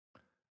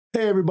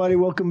Hey, everybody.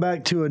 Welcome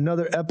back to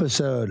another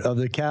episode of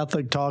the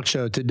Catholic Talk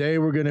Show. Today,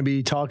 we're going to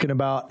be talking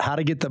about how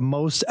to get the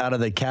most out of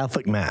the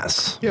Catholic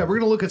Mass. Yeah, we're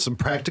going to look at some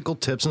practical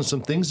tips and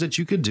some things that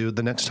you could do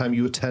the next time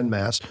you attend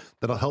Mass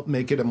that'll help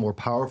make it a more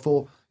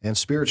powerful and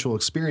spiritual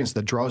experience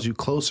that draws you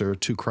closer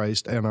to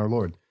Christ and our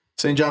Lord.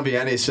 St. John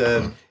Vianney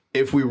said,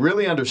 if we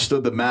really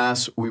understood the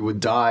Mass, we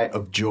would die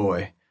of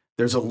joy.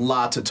 There's a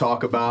lot to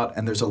talk about,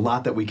 and there's a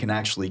lot that we can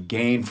actually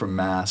gain from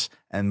Mass,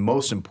 and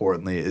most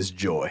importantly is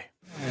joy.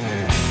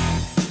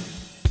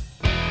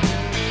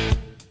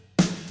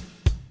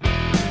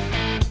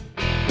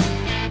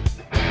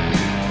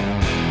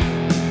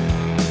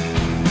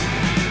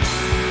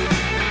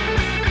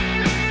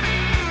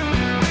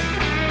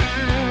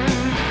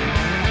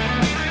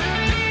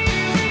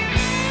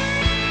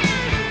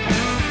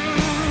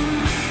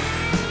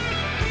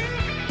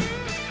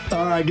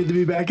 Good to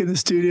be back in the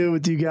studio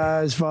with you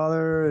guys,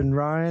 Father and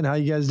Ryan. How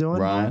you guys doing?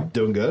 Ryan,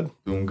 doing good.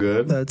 Doing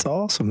good. That's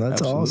awesome.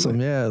 That's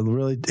awesome. Yeah,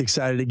 really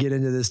excited to get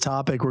into this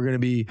topic. We're going to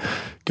be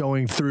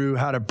going through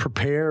how to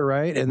prepare,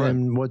 right? And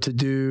then what to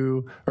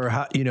do, or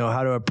how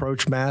to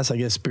approach Mass, I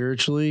guess,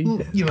 spiritually,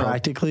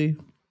 practically.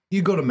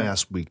 You go to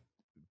Mass week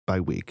by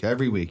week.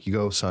 Every week you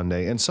go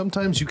Sunday, and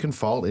sometimes you can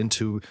fall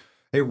into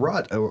a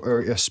rut or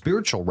a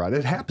spiritual rut.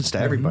 It happens to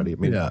everybody. I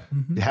mean,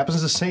 it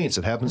happens to saints.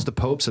 It happens to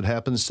popes. It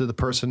happens to the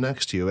person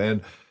next to you.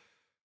 And,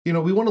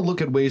 we want to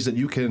look at ways that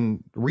you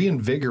can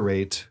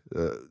reinvigorate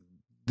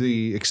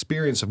the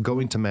experience of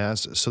going to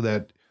Mass so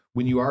that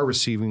when you are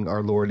receiving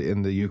our Lord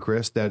in the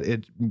Eucharist, that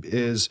it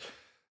is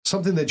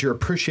something that you're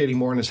appreciating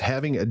more and is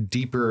having a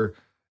deeper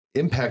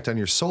impact on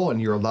your soul,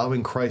 and you're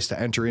allowing Christ to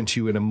enter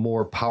into you in a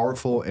more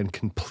powerful and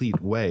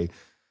complete way.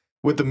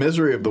 With the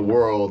misery of the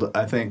world,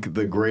 I think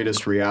the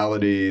greatest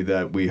reality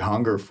that we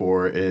hunger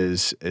for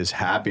is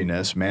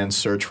happiness, man's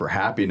search for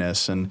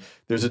happiness. And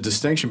there's a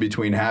distinction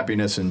between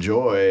happiness and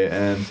joy,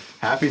 and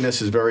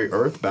happiness is very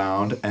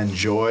earthbound and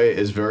joy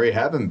is very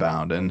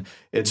heavenbound. And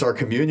it's our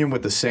communion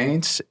with the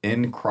saints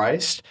in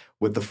Christ,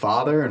 with the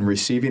Father, and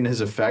receiving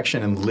his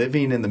affection and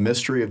living in the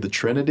mystery of the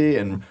Trinity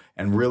and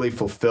really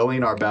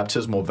fulfilling our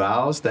baptismal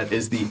vows that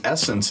is the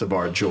essence of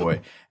our joy.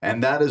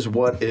 And that is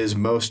what is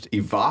most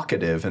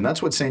evocative. And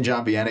that's what St.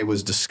 John Vianney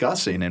was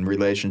discussing in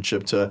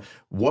relationship to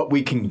what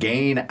we can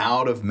gain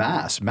out of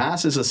Mass.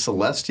 Mass is a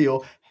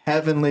celestial,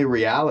 heavenly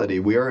reality.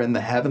 We are in the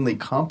heavenly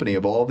company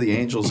of all the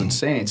angels and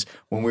saints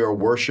when we are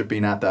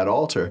worshiping at that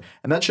altar.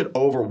 And that should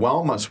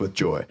overwhelm us with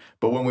joy.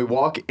 But when we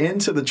walk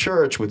into the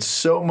church with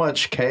so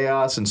much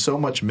chaos and so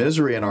much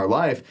misery in our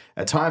life,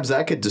 at times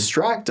that could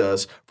distract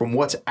us from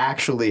what's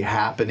actually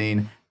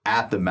happening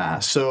at the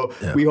Mass. So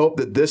we hope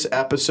that this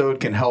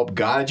episode can help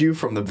guide you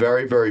from the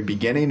very, very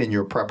beginning in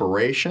your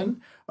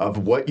preparation of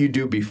what you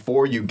do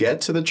before you get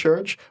to the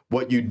church,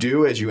 what you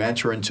do as you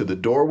enter into the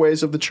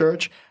doorways of the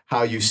church,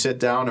 how you sit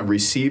down and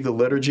receive the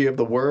liturgy of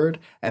the word,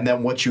 and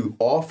then what you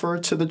offer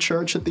to the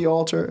church at the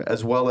altar,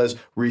 as well as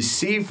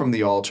receive from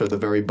the altar the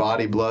very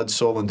body, blood,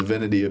 soul, and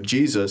divinity of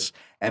Jesus,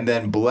 and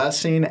then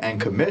blessing and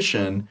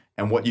commission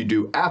and what you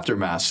do after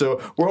Mass.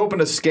 So we're hoping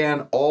to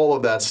scan all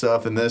of that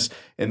stuff in this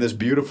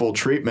beautiful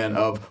treatment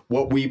of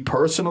what we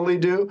personally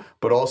do,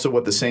 but also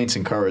what the saints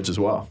encourage as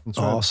well. That's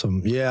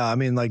awesome. Yeah, I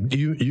mean, like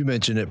you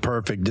mentioned it,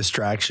 perfect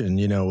distraction,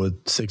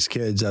 with 6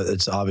 kids.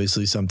 It's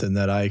obviously something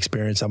that I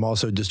experience. I'm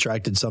also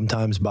distracted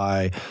sometimes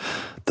by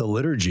the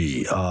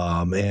liturgy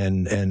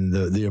and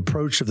the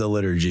approach of the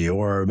liturgy,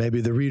 or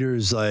maybe the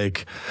readers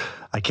like,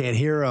 I can't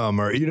hear them,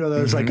 or,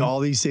 there's like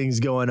all these things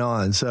going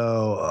on.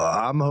 So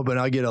I'm hoping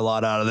I get a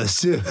lot out of this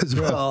too as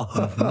well.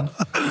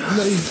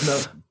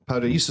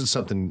 Padre, you said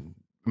something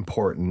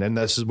important, and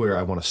this is where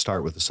I want to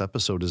start with this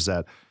episode, is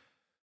that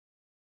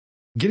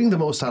getting the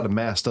most out of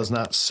Mass does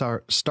not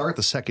start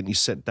the second you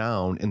sit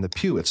down in the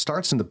pew. It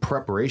starts in the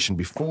preparation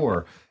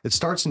before. It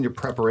starts in your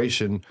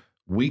preparation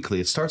weekly.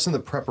 It starts in the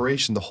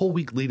preparation the whole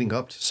week leading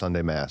up to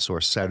Sunday Mass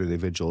or Saturday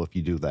Vigil if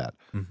you do that.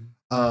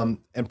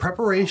 And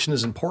preparation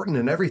is important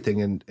in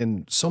everything,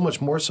 and so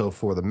much more so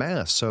for the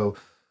Mass. So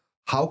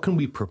how can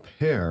we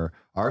prepare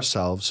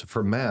ourselves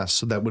for Mass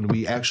so that when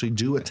we actually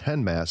do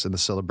attend Mass in the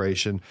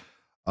celebration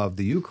of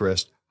the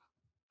Eucharist,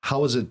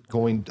 how is it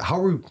going? How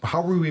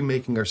are we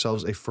making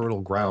ourselves a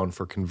fertile ground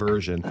for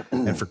conversion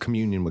and for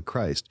communion with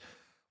Christ?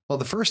 Well,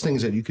 the first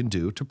things that you can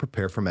do to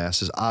prepare for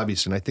Mass is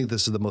obvious, and I think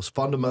this is the most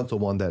fundamental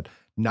one that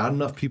not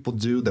enough people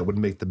do that would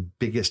make the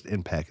biggest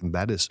impact, and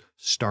that is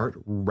start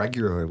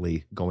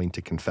regularly going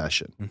to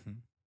confession.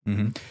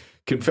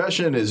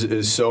 Confession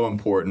is so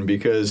important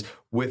because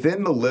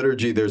within the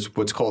liturgy, there's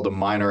what's called a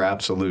minor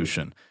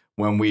absolution.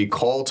 When we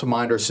call to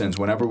mind our sins,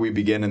 whenever we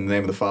begin in the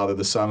name of the Father,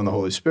 the Son, and the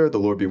Holy Spirit, the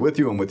Lord be with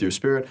you and with your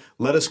spirit,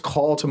 let us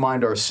call to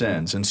mind our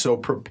sins. And so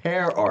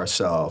prepare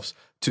ourselves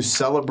to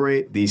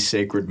celebrate these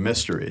sacred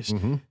mysteries.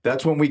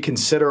 That's when we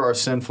consider our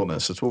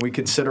sinfulness. It's when we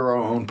consider our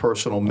own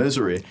personal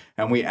misery,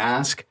 and we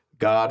ask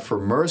God for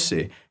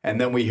mercy. And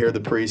then we hear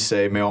the priest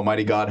say, may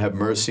Almighty God have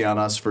mercy on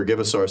us, forgive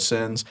us our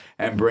sins,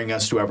 and bring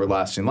us to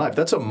everlasting life.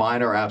 That's a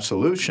minor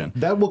absolution.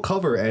 That will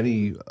cover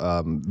any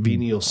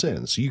venial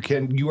sins.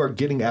 You are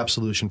getting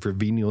absolution for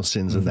venial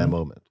sins in that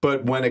moment.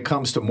 But when it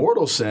comes to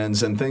mortal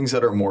sins and things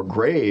that are more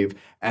grave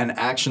and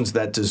actions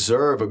that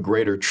deserve a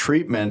greater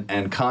treatment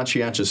and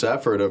conscientious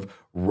effort of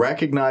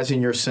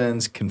recognizing your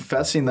sins,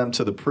 confessing them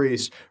to the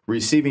priest,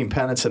 receiving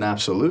penance and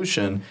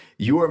absolution,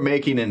 you are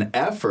making an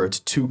effort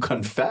to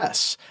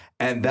confess.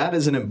 And that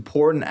is an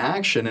important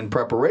action in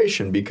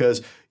preparation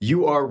because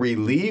you are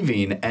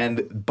relieving,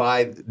 and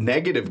by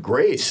negative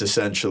grace,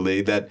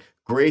 essentially, that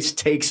grace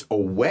takes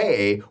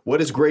away.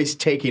 What is grace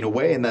taking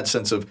away in that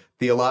sense of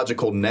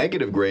theological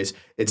negative grace?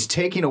 It's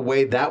taking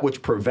away that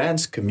which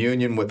prevents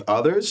communion with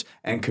others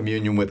and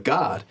communion with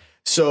God.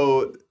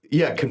 So,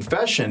 yeah,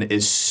 confession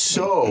is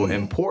so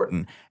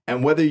important.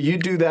 And whether you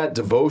do that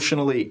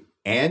devotionally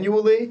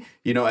annually,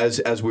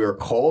 as we are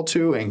called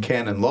to in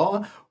canon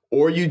law,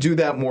 or you do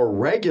that more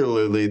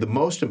regularly, the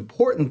most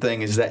important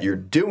thing is that you're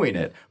doing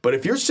it. But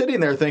if you're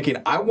sitting there thinking,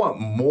 I want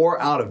more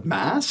out of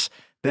Mass,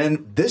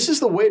 then this is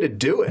the way to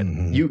do it.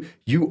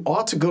 You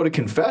ought to go to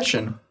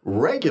confession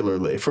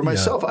regularly. For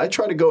myself, I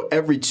try to go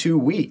every 2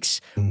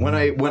 weeks. When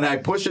I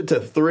push it to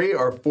 3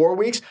 or 4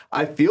 weeks,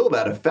 I feel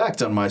that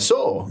effect on my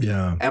soul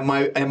and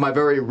my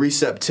very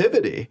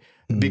receptivity.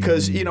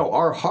 Because,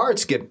 our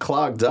hearts get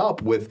clogged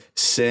up with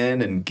sin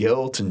and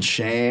guilt and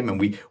shame, and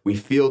we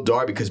feel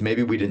dark because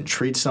maybe we didn't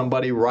treat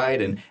somebody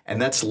right,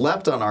 and that's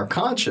left on our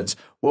conscience.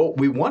 Well,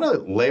 we want to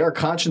lay our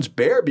conscience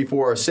bare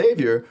before our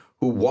Savior,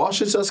 who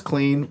washes us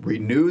clean,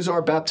 renews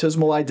our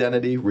baptismal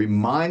identity,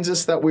 reminds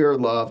us that we are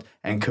loved,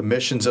 and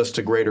commissions us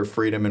to greater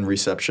freedom and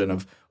reception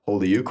of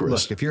Holy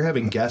Eucharist. Look, if you're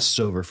having guests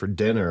over for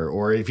dinner,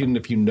 or even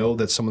if you know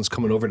that someone's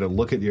coming over to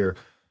look at your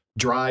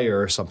dryer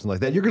or something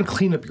like that, you're going to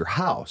clean up your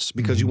house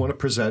because you want to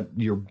present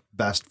your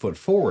best foot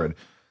forward.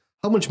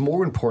 How much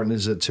more important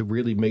is it to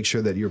really make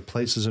sure that your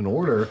place is in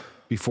order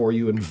before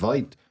you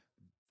invite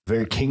the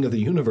very King of the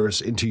universe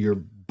into your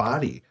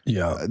body?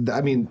 Yeah. I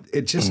mean,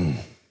 it just,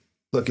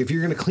 look, if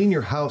you're going to clean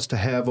your house to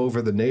have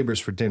over the neighbors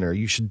for dinner,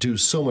 you should do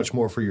so much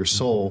more for your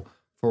soul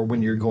for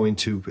when you're going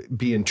to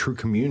be in true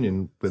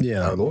communion with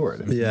our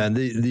Lord. Yeah. And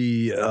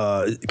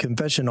the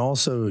confession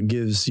also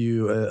gives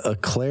you a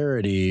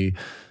clarity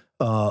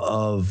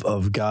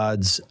of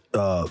God's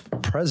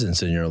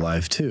presence in your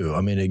life too.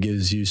 I mean, it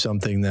gives you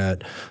something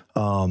that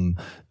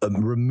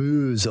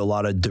removes a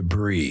lot of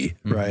debris,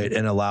 right,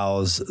 and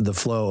allows the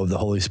flow of the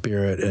Holy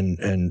Spirit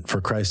and for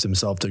Christ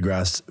Himself to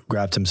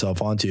graft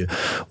Himself onto you.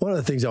 One of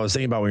the things I was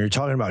thinking about when you're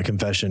talking about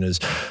confession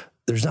is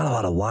there's not a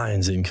lot of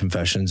lines in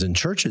confessions in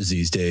churches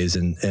these days.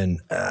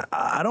 And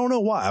I don't know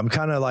why. I'm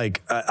kind of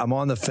like, I'm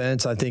on the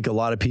fence. I think a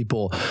lot of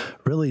people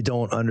really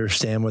don't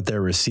understand what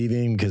they're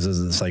receiving because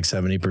it's like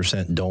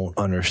 70% don't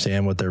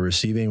understand what they're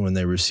receiving when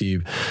they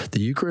receive the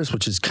Eucharist,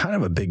 which is kind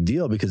of a big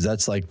deal because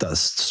that's like the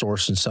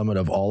source and summit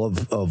of all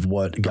of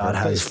what God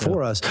has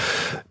for us.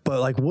 But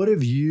like, what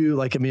have you,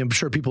 like, I mean, I'm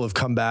sure people have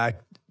come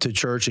back to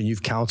church and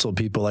you've counseled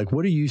people. Like,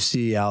 what do you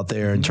see out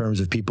there in terms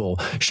of people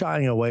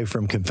shying away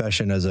from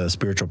confession as a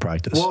spiritual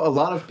practice? Well, a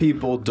lot of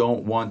people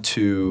don't want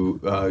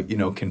to,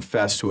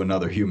 confess to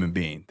another human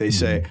being. They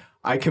say,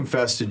 I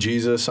confess to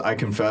Jesus, I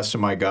confess to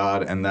my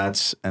God, and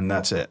that's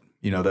it.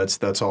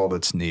 That's all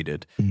that's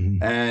needed.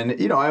 And,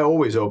 I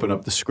always open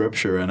up the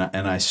scripture and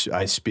I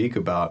speak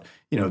about,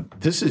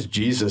 this is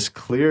Jesus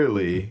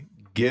clearly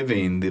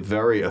giving the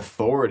very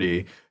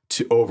authority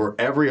over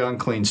every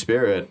unclean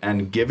spirit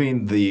and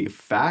giving the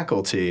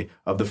faculty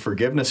of the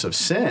forgiveness of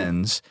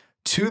sins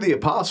to the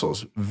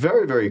apostles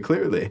very, very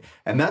clearly.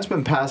 And that's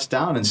been passed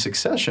down in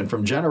succession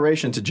from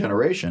generation to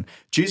generation.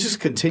 Jesus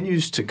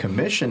continues to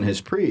commission his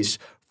priests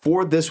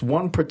for this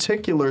one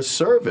particular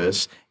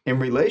service in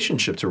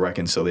relationship to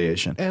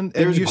reconciliation. And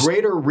there's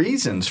greater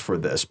reasons for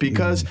this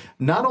because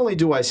not only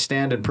do I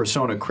stand in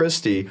persona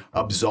Christi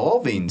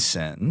absolving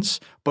sins,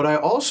 but I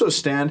also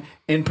stand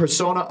in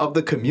persona of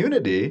the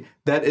community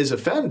that is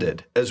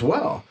offended as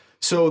well.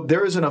 So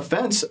there is an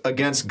offense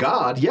against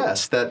God,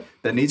 yes, that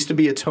needs to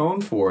be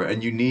atoned for,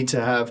 and you need to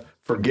have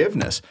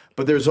forgiveness.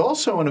 But there's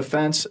also an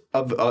offense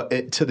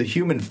to the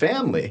human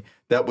family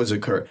that was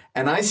occurred.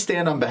 And I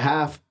stand on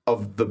behalf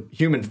of the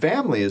human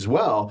family as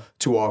well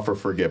to offer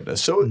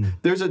forgiveness. So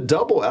there's a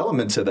double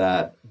element to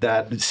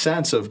that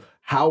sense of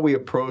how we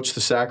approach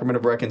the sacrament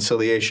of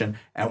reconciliation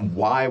and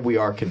why we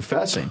are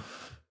confessing.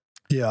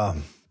 Yeah.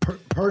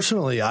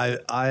 Personally,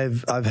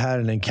 I've had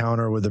an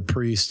encounter with a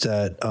priest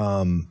that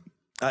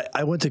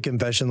I went to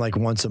confession like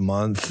once a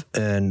month,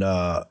 and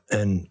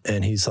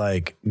he's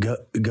like,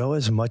 go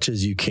as much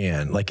as you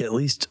can, like at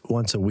least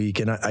once a week.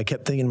 And I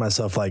kept thinking to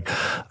myself, like,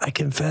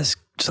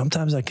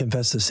 sometimes I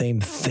confess the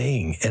same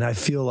thing, and I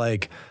feel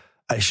like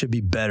I should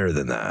be better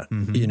than that.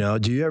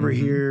 Do you ever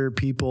hear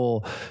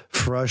people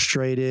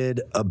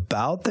frustrated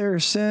about their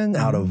sin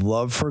out of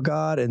love for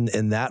God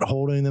and that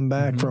holding them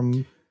back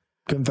from?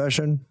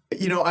 confession?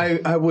 You know,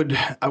 I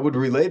would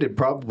relate it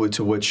probably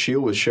to what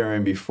Sheil was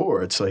sharing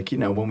before. It's like, you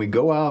know, when we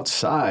go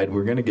outside,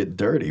 we're going to get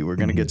dirty, we're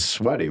going to get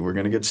sweaty, we're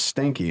going to get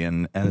stinky,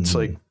 and it's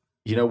like,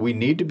 you know, we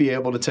need to be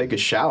able to take a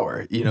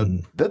shower. You know,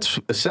 that's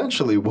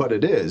essentially what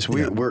it is.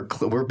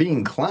 We're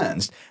being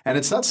cleansed, and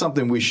it's not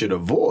something we should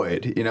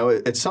avoid. You know,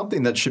 it's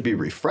something that should be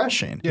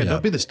refreshing. Yeah,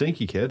 don't be the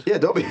stinky kid. Yeah,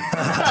 don't be.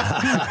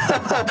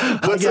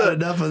 What's got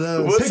enough of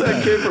those? What's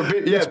that kid for?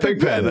 Yeah,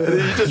 Pigpen.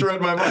 You just read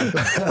my mind.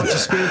 Bunch of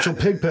spiritual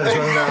pigpens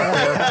running out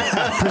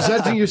there,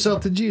 presenting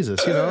yourself to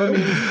Jesus. You know, I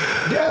mean,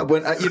 yeah.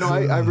 When you know,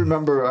 I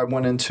remember I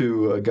went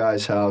into a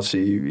guy's house.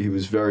 He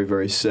was very,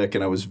 very sick,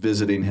 and I was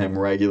visiting him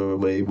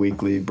regularly,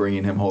 weekly, bringing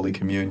him Holy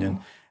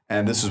Communion.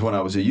 And this is when I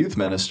was a youth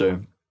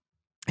minister.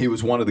 He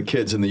was one of the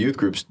kids in the youth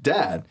group's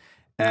dad.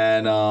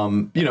 And,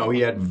 you know, he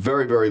had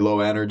very, very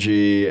low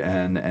energy,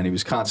 and he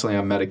was constantly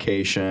on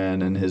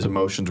medication, and his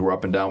emotions were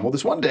up and down. Well,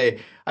 this one day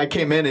I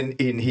came in, and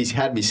he's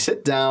had me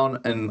sit down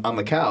on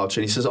the couch,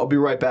 and he says, "I'll be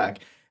right back."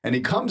 And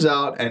he comes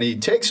out, and he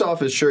takes off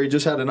his shirt. He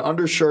just had an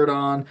undershirt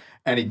on,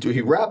 and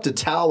he wrapped a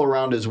towel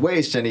around his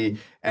waist, and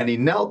he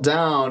knelt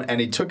down, and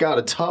he took out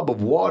a tub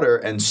of water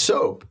and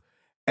soap.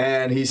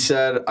 And he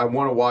said, "I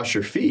want to wash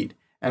your feet."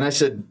 And I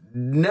said,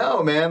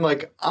 "No, man,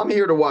 like, I'm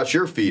here to wash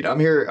your feet. I'm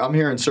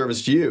here in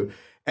service to you."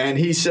 And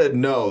he said,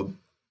 "No,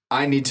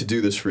 I need to do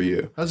this for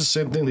you." that's the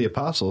same thing the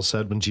apostles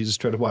said when Jesus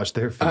tried to wash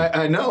their feet.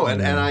 I know.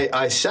 And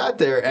I sat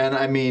there, and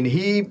I mean,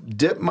 he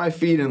dipped my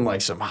feet in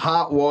like some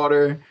hot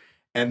water.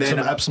 And then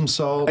some Epsom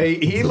salt.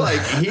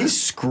 He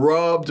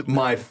scrubbed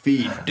my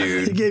feet,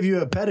 dude. He gave you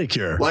a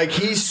pedicure. Like,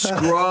 he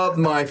scrubbed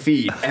my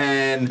feet,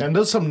 and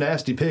those some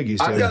nasty piggies.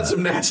 I've got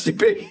some nasty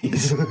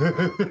piggies.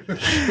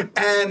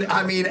 And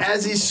I mean,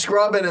 as he's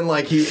scrubbing, and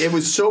like it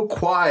was so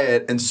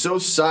quiet and so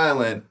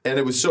silent, and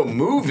it was so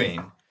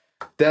moving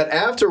that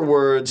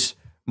afterwards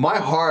my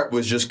heart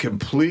was just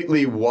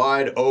completely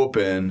wide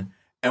open,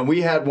 and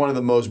we had one of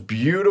the most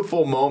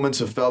beautiful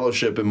moments of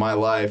fellowship in my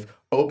life,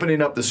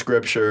 opening up the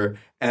scripture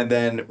and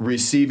then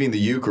receiving the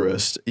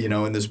Eucharist, you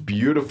know, in this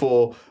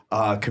beautiful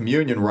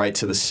communion rite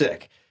to the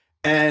sick.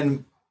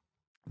 And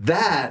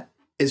that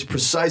is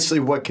precisely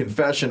what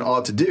confession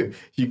ought to do.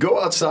 You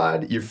go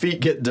outside, your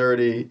feet get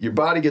dirty, your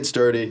body gets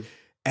dirty,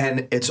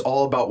 and it's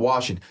all about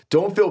washing.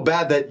 Don't feel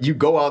bad that you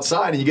go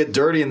outside and you get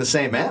dirty in the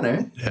same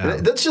manner. Yeah.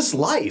 That's just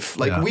life.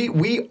 Like,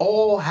 we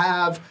all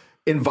have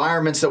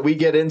environments that we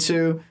get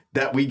into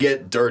that we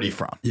get dirty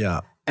from.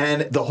 Yeah.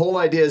 And the whole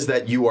idea is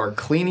that you are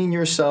cleaning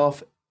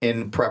yourself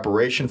in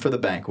preparation for the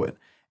banquet,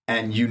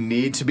 and you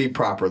need to be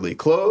properly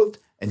clothed,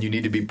 and you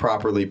need to be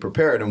properly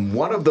prepared. And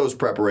one of those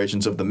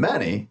preparations of the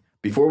many,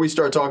 before we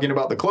start talking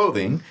about the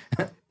clothing,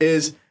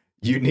 is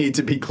you need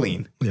to be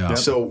clean. Yeah.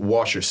 So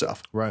wash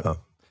yourself. Right.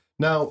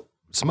 Now,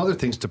 some other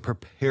things to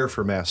prepare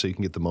for Mass so you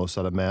can get the most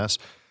out of Mass,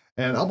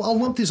 and I'll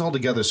lump these all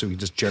together so we can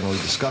just generally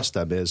discuss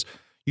them, is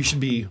you should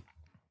be,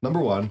 number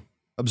one,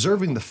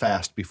 observing the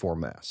fast before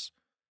Mass.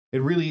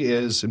 It really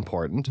is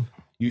important.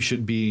 You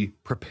should be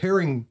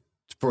preparing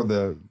for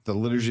the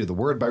liturgy of the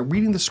Word by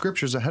reading the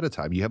scriptures ahead of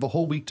time. You have a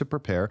whole week to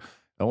prepare.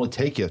 It'll only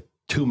take you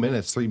 2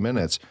 minutes, 3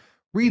 minutes.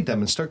 Read them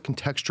and start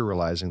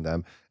contextualizing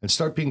them and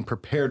start being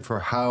prepared for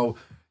how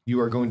you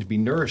are going to be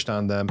nourished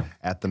on them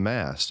at the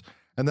Mass.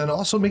 And then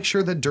also make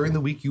sure that during the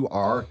week you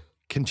are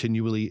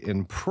continually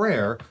in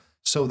prayer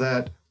so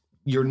that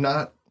you're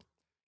not,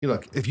 you know,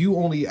 if you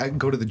only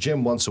go to the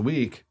gym once a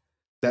week,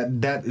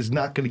 that is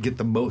not going to get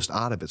the most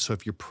out of it. So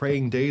if you're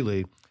praying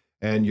daily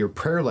and your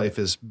prayer life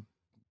is,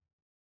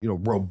 you know,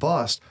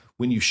 robust,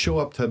 when you show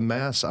up to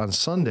Mass on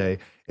Sunday,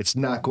 it's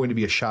not going to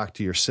be a shock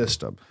to your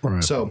system.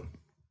 Right. So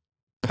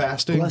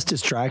fasting, less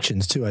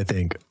distractions too, I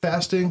think.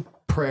 Fasting,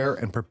 prayer,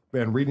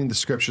 and reading the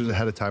scriptures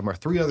ahead of time are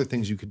three other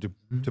things you could do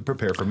to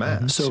prepare for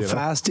Mass. So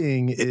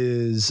fasting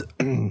is,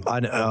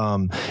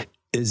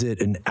 is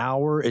it an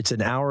hour? It's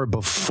an hour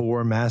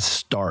before Mass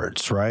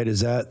starts, right?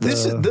 Is that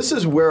this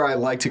is where I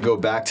like to go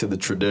back to the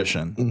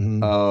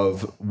tradition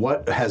of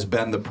what has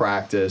been the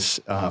practice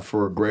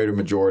for a greater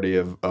majority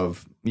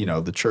of you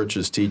know, the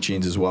church's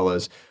teachings, as well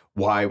as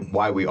why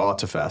we ought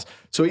to fast.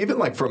 So even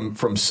like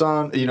from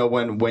sun, you know,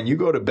 when you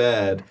go to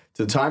bed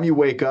to the time you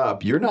wake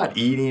up, you're not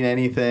eating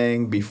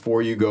anything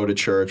before you go to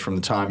church from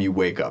the time you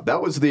wake up.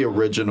 That was the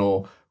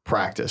original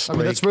practice. I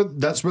mean, that's where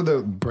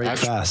the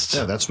fast.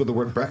 Yeah, that's where the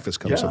word breakfast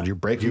comes from. You're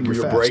breaking your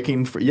you're fast.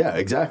 breaking yeah,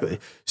 exactly.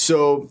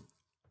 So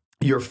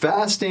you're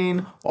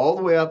fasting all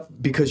the way up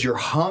because you're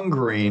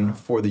hungering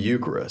for the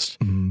Eucharist.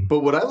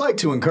 But what I like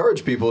to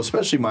encourage people,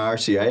 especially my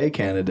RCIA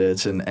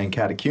candidates and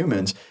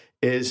catechumens,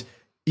 is,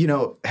 you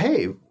know,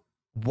 hey,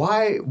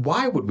 why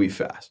would we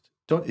fast?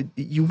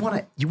 You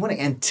want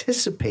to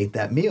anticipate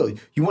that meal.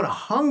 You want to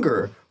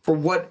hunger for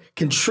what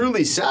can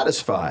truly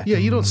satisfy. Yeah,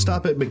 you don't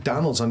stop at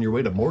McDonald's on your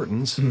way to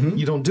Morton's.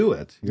 You don't do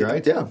it,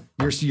 right? Yeah.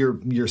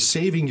 You're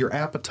saving your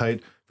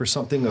appetite for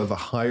something of a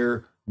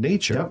higher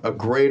nature. Yeah, a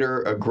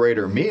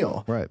greater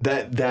meal. Right.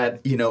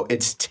 That you know,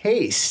 its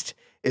taste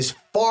is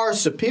far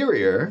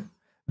superior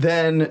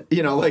than,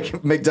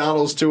 like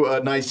McDonald's to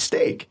a nice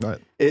steak. Right.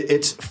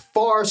 It's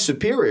far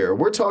superior.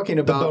 We're talking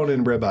about the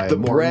bone-in ribeye, the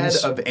bread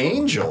of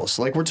angels.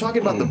 Like, we're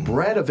talking about the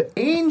bread of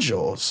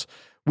angels.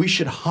 We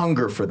should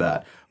hunger for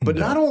that. But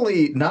not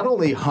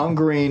only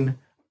hungering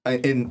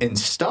in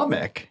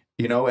stomach,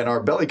 and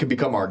our belly can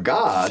become our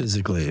God.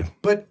 Physically.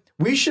 But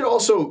we should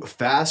also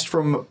fast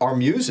from our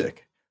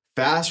music,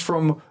 fast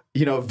from,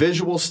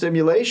 visual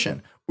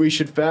stimulation. We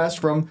should fast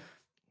from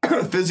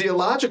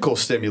physiological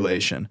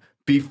stimulation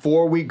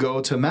before we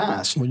go to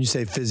Mass. When you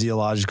say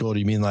physiological, do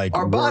you mean like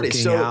our body?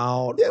 working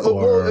out? Yeah,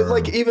 well,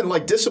 like even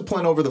like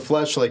discipline over the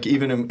flesh, like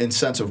even in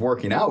sense of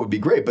working out would be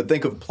great. But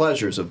think of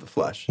pleasures of the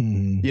flesh.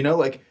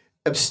 Like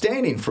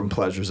abstaining from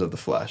pleasures of the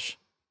flesh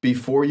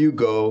before you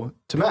go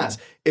to Mass.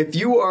 If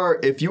you are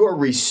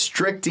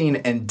restricting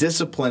and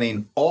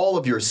disciplining all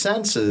of your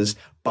senses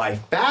by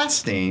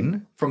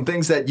fasting from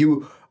things that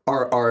you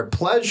are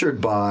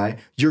pleasured by,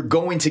 you're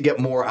going to get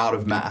more out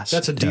of Mass.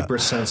 That's a deeper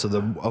sense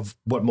of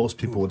what most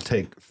people would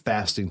take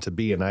fasting to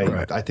be, and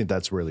I think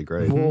that's really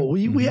great. Well,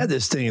 we had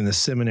this thing in the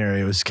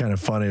seminary. It was kind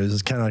of funny. It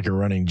was kind of like a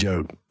running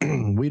joke.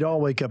 We'd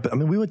all wake up. I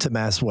mean, we went to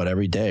Mass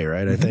every day,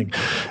 right? I think,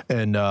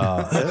 and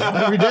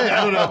every day.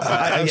 I don't know.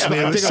 I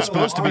think I'm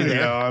supposed to be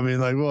there. I mean,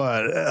 like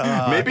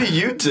what? Maybe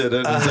you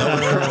didn't.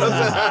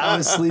 I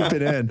was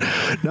sleeping in.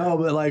 No,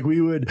 but like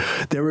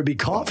there would be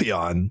coffee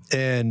on,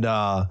 and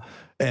I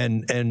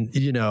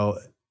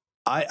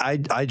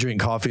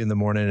drink coffee in the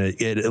morning.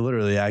 It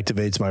literally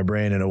activates my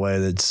brain in a way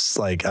that's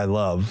like I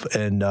love,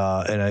 and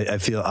I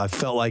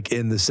felt like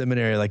in the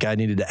seminary, like I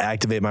needed to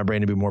activate my brain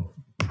to be more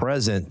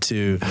present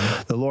to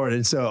the Lord.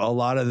 And so a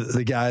lot of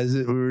the guys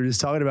that we were just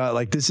talking about,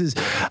 like,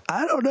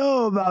 I don't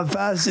know about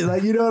fasting.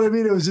 Like, you know what I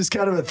mean? It was just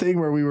kind of a thing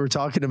where we were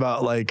talking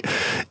about like,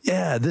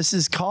 yeah, this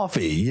is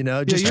coffee, just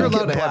you're drink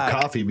allowed it to black.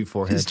 have coffee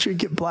beforehand. Just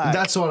drink it black.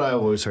 That's what I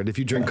always heard. If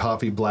you drink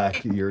coffee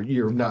black,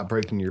 you're not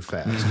breaking your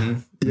fast.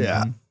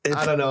 Yeah.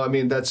 I don't know. I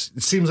mean, it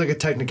seems like a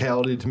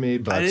technicality to me,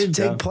 but I didn't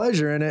take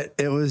pleasure in it.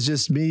 It was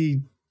just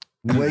me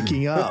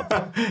waking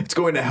up. It's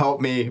going to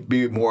help me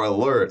be more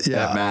alert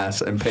at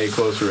Mass and pay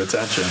closer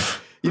attention.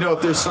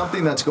 If there's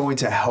something that's going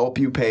to help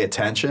you pay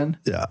attention,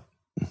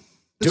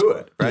 do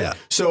it, right? Yeah.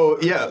 So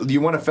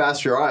you want to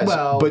fast your eyes,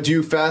 but do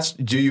you fast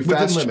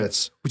within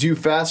limits? Do you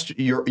fast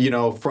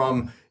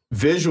from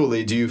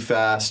visually? Do you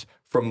fast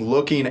from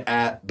looking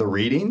at the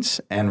readings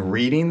and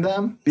reading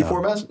them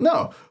before Mass?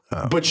 No.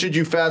 But should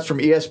you fast from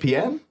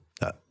ESPN?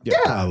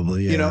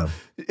 Probably. Yeah.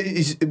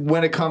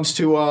 When it comes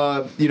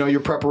to your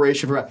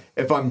preparation for,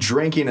 if I'm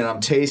drinking and I'm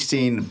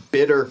tasting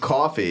bitter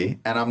coffee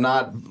and I'm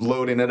not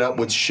loading it up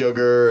with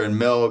sugar and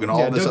milk and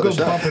all this other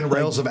stuff. Don't go pumping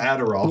rails of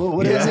Adderall.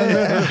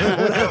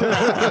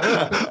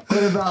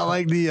 What about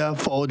like the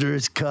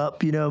Folgers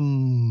cup? Oh yeah,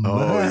 man.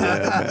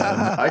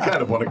 I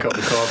kind of want a cup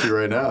of coffee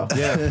right now.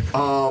 Yeah.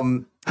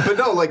 But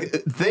no, like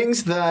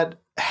things that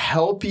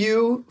help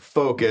you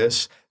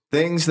focus,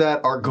 things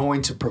that are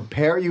going to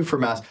prepare you for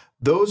Mass.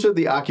 Those are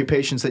the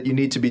occupations that you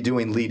need to be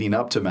doing leading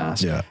up to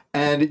Mass. Yeah.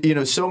 And,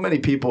 so many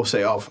people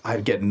say, oh,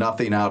 I get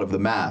nothing out of the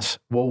Mass.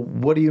 Well,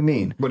 what do you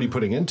mean? What are you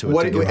putting into it?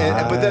 But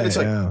then it's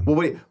like,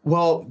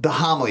 well, the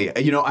homily,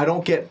 I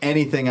don't get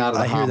anything out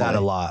of the homily. I hear that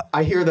a lot.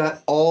 I hear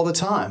that all the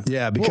time.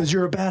 Yeah, because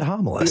you're a bad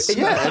homilist.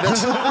 Yeah.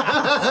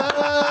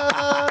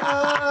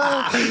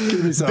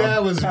 Give me some.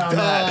 That was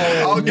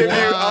I'll give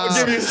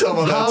you some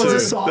of that too.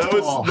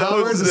 That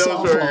was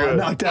very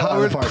good.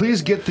 Howard,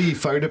 please get the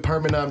fire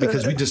department on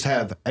because we just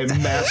have a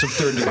massive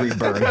third-degree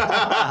burn.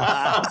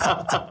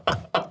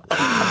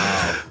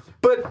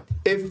 But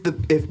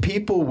if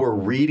people were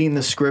reading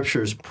the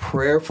scriptures,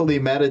 prayerfully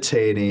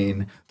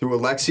meditating through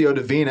Lectio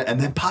Divina, and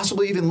then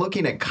possibly even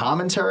looking at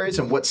commentaries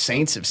and what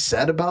saints have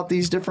said about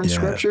these different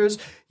scriptures,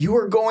 you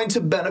are going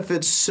to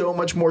benefit so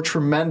much more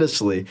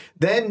tremendously.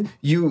 Then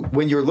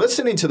when you're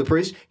listening to the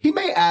priest, he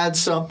may add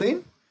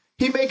something,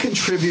 he may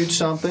contribute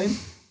something.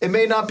 It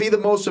may not be the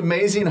most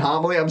amazing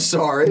homily. I'm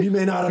sorry. You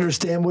may not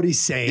understand what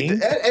he's saying.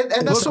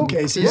 And that's some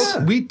cases.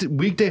 Yeah.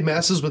 Weekday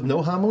masses with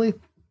no homily,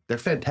 they're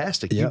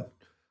fantastic. Yep.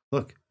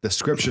 Look, the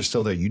scripture's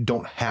still there. You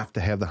don't have to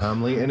have the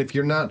homily. And if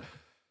you're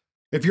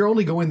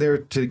only going there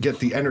to get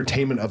the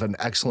entertainment of an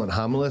excellent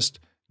homilist,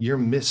 you're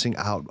missing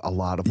out a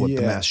lot of what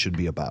the Mass should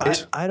be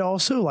about. I'd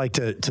also like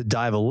to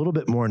dive a little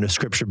bit more into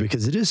Scripture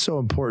because it is so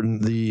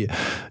important,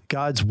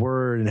 God's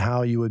Word and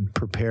how you would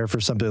prepare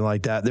for something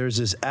like that. There's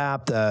this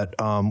app that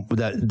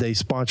they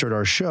sponsored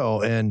our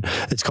show, and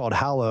it's called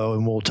Hallow,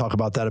 and we'll talk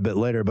about that a bit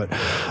later. But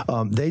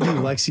they do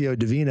Lectio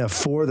Divina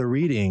for the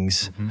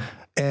readings.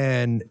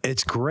 And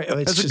it's great.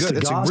 It's just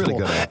the gospel. Really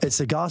good app. It's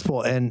the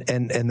gospel, and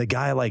the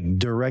guy like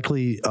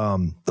directly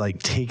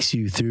like takes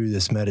you through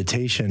this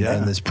meditation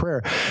and this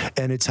prayer,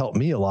 and it's helped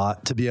me a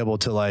lot to be able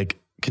to like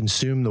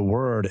consume the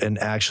word and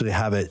actually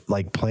have it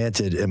like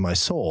planted in my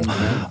soul.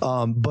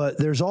 But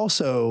there's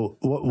also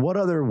what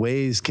other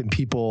ways can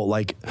people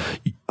like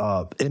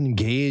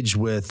engage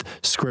with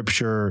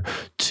Scripture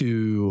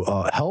to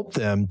help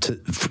them to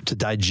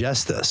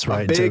digest this,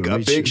 right? A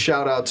big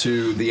shout out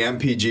to the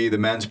MPG, the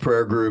men's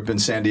prayer group in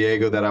San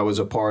Diego that I was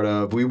a part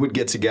of. We would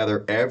get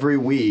together every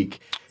week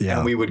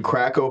and we would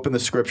crack open the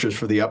Scriptures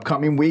for the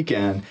upcoming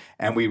weekend,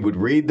 and we would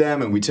read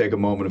them, and we take a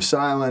moment of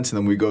silence, and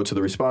then we go to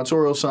the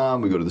responsorial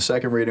psalm, we go to the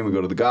second reading, we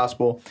go to the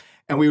gospel,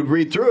 and we would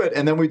read through it,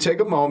 and then we'd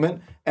take a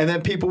moment, and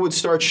then people would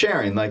start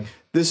sharing, like,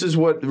 this is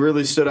what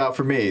really stood out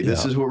for me.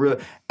 This is what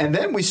really, and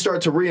then we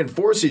start to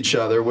reinforce each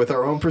other with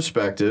our own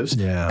perspectives.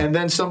 Yeah. And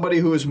then somebody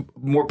who is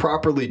more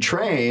properly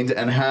trained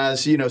and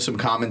has, some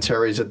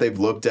commentaries that they've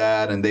looked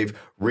at and they've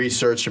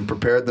researched and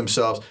prepared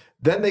themselves,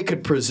 then they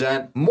could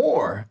present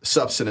more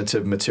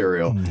substantive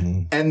material.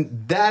 Mm-hmm.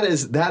 And that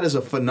is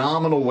a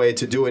phenomenal way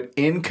to do it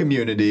in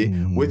community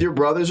with your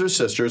brothers or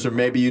sisters, or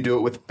maybe you do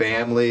it with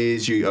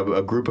families.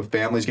 A group of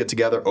families get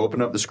together,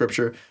 open up the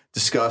Scripture,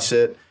 discuss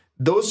it.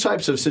 Those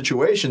types of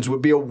situations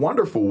would be a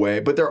wonderful way,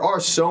 but there are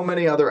so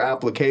many other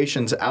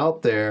applications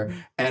out there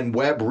and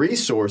web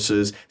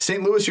resources.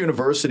 St. Louis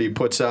University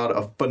puts out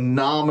a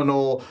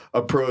phenomenal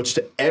approach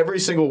to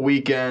every single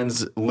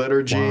weekend's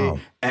liturgy,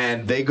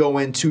 and they go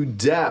into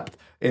depth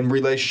in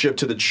relationship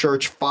to the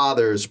church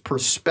fathers,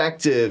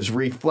 perspectives,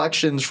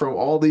 reflections from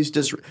all these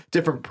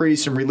different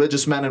priests and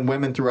religious men and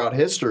women throughout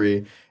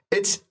history.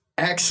 It's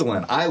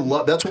excellent.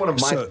 That's one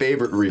of my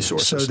favorite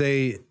resources.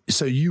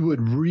 So you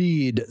would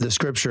read the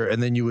Scripture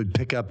and then you would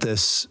pick up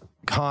this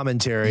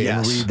commentary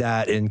and read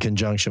that in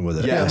conjunction with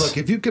it. Yeah, look,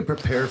 if you could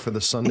prepare for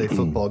the Sunday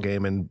football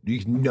game and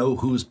you know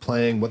who's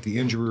playing, what the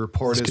injury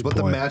report is, what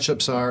the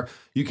matchups are,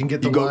 you can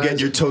get the lines. Get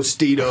your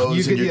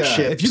Tostitos and your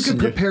chips. If you could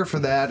prepare for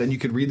that and you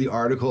could read the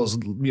articles,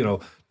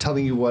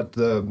 telling you what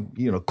the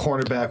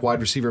cornerback wide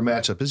receiver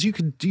matchup is, you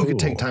could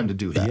take time to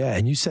do that. Yeah,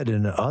 and you said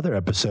in another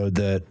episode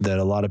that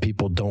a lot of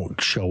people don't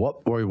show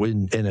up, or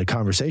in a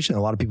conversation,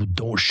 a lot of people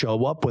don't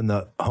show up when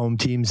the home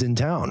team's in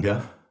town.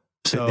 Yeah.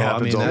 So it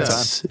happens all the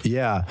time.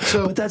 Yeah.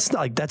 So, but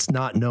that's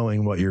not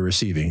knowing what you're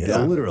receiving,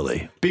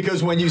 literally.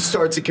 Because when you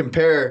start to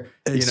compare,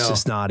 it's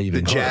just not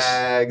even the close.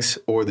 Jags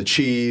or the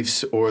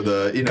Chiefs or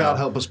the God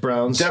help us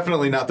Browns.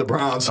 Definitely not the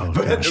Browns. Oh,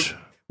 but gosh.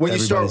 When you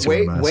start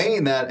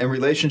weighing that in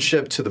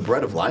relationship to the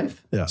bread of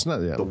life, it's not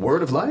the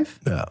word of life,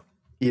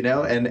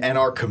 and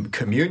our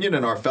communion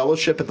and our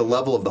fellowship at the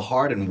level of the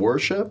heart and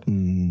worship,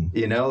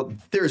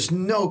 there's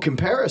no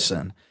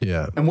comparison.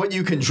 Yeah. And what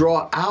you can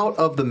draw out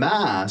of the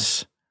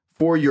Mass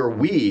for your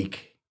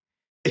week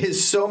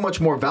is so much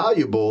more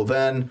valuable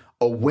than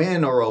a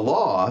win or a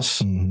loss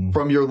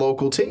from your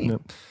local team.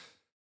 Yep.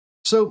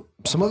 So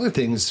some other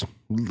things,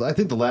 I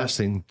think the last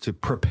thing to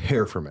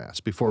prepare for Mass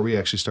before we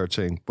actually start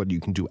saying what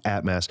you can do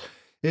at Mass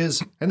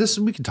is, and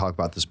we can talk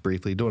about this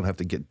briefly, don't have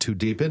to get too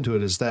deep into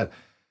it, is that,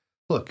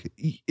 look,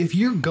 if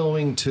you're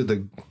going to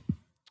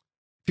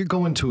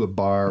a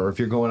bar or if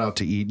you're going out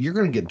to eat, you're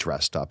going to get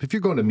dressed up. If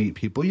you're going to meet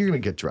people, you're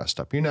going to get dressed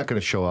up. You're not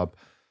going to show up.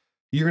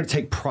 You're going to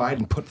take pride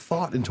and put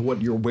thought into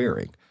what you're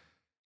wearing.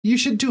 You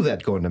should do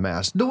that going to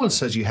Mass. No one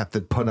says you have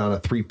to put on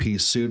a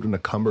 3-piece suit and a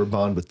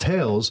cummerbund with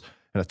tails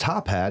and a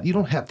top hat. You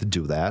don't have to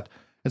do that.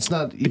 It's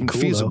not even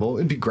feasible.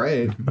 It'd be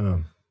great.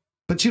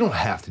 But you don't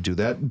have to do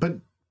that. But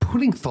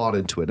putting thought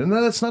into it, and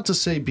that's not to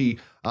say be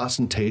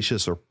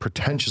ostentatious or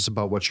pretentious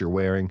about what you're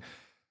wearing,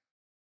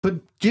 but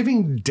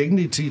giving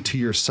dignity to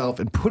yourself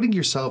and putting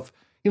yourself,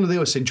 they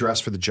always say dress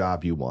for the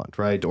job you want,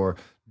 right? Or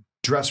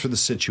dress for the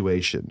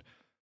situation.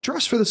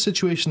 Dress for the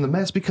situation in the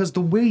Mass, because the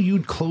way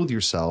you'd clothe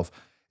yourself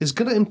is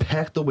going to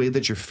impact the way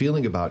that you're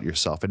feeling about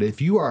yourself. And if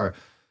you are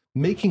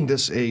making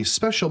this a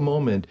special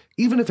moment,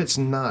 even if it's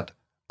not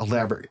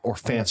elaborate or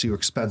fancy or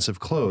expensive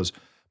clothes,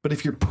 but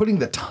if you're putting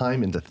the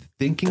time into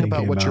thinking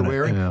about what you're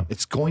wearing,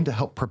 it's going to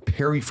help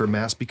prepare you for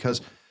Mass,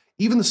 because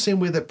even the same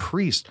way that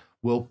priests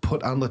will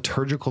put on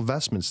liturgical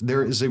vestments,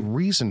 there is a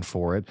reason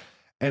for it,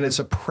 and it's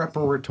a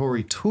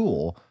preparatory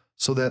tool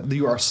so that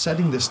you are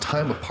setting this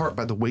time apart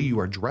by the way you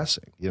are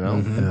dressing,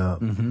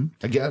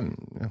 Again.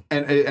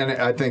 And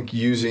I think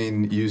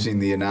using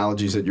the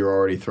analogies that you're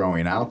already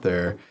throwing out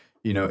there,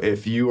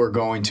 if you are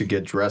going to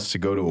get dressed to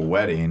go to a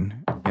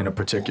wedding in a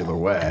particular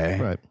way,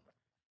 right.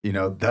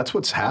 That's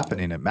what's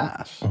happening at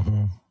Mass.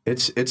 Mm-hmm.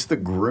 It's the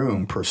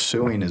groom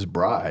pursuing his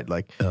bride.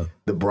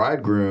 The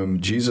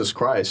bridegroom, Jesus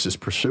Christ, is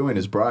pursuing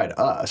his bride,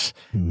 us.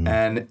 Mm-hmm.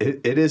 And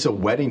it is a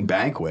wedding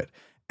banquet.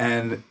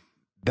 And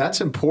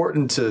that's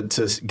important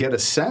to get a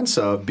sense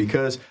of,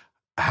 because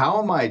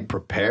how am I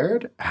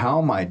prepared?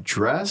 How am I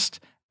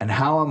dressed? And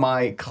how am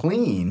I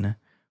clean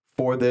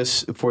for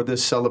this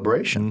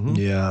celebration? Mm-hmm.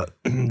 Yeah,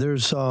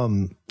 there's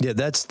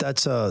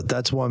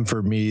that's one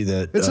for me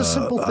that it's a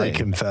simple thing. I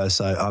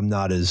confess I'm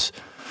not as.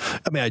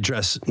 I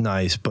dress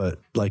nice, but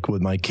like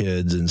with my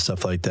kids and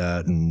stuff like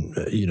that, and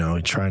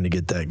trying to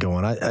get that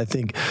going. I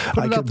think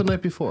put it out the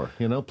night before,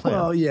 plan.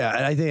 Well, yeah,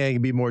 and I think I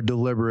can be more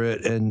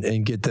deliberate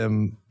and get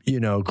them,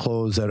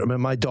 clothes that.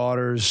 My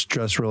daughters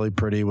dress really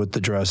pretty with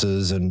the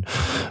dresses,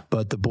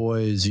 but the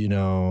boys, I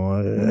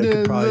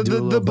could probably do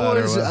a little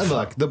better with.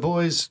 Look, the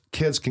boys,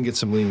 kids can get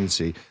some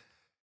leniency.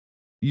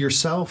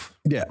 yourself.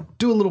 Yeah.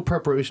 Do a little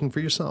preparation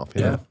for yourself.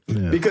 You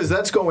know? Because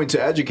that's going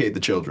to educate the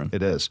children.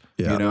 It is.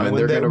 You know, and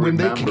they're going to when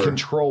remember. they can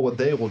control what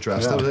they will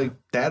dress. Like,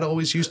 Dad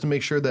always used to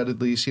make sure that at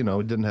least, he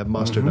didn't have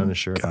mustard on his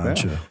shirt.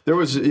 Gotcha. Yeah. There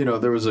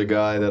was a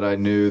guy that I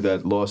knew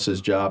that lost his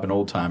job, an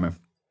old timer,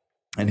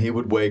 and he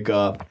would wake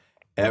up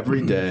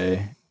every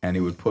day and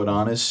he would put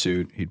on his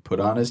suit, he'd put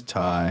on his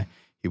tie,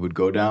 he would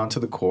go down to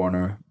the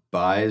corner,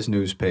 buy his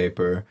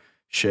newspaper,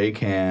 shake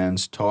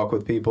hands, talk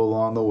with people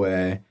along the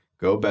way,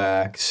 go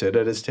back, sit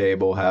at his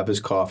table, have his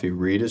coffee,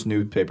 read his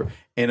newspaper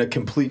in a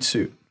complete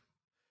suit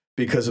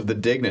because of the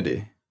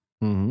dignity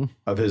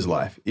of his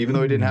life, even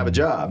though he didn't have a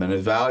job and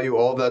his value,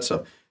 all of that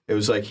stuff. It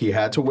was like he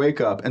had to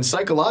wake up. And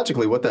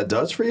psychologically, what that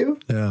does for you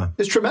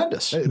is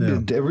tremendous. It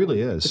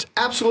really is. It's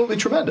absolutely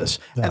tremendous.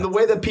 Yeah. And the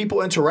way that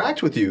people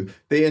interact with you,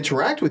 they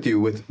interact with you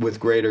with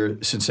greater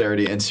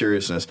sincerity and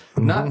seriousness.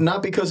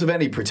 Not because of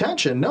any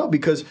pretension, no,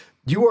 because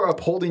you are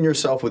upholding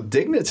yourself with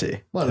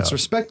dignity. Well, it's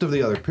respect of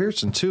the other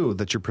person, too,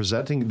 that you're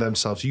presenting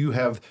themselves. You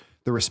have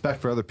the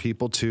respect for other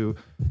people to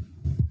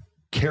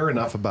care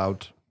enough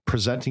about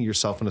presenting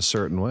yourself in a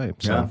certain way.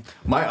 So. Yeah.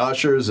 My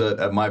ushers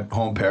at my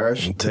home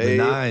parish, they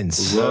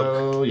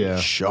look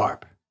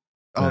sharp.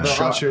 Oh, the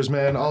ushers,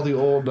 man. All the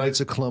old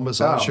Knights of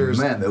Columbus ushers.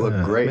 Man, they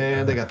look great.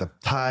 Man, they got the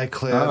tie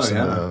clips.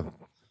 And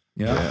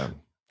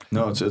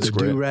No, it's the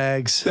great.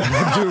 Do-rags.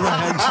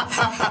 Do-rags.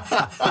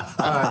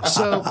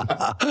 So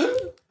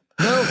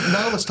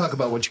now let's talk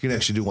about what you can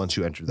actually do once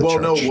you enter the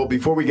church. Well,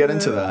 before we get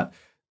into that,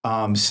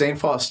 St.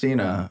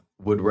 Faustina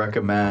would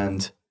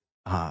recommend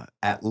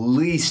at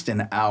least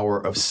an hour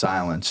of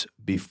silence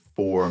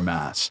before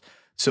Mass.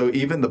 So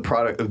even the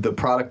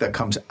product that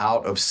comes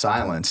out of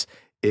silence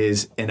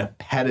is an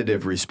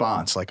appetitive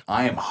response. Like,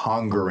 I am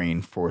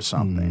hungering for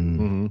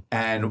something.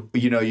 And,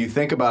 you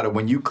think about it,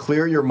 when you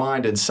clear your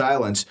mind in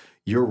silence,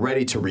 you're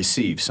ready to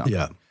receive something.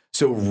 Yeah.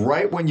 So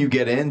right when you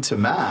get into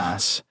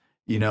Mass,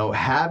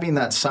 having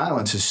that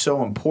silence is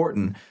so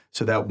important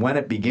so that when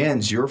it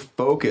begins, your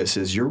focus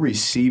is you're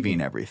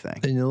receiving everything.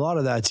 And a lot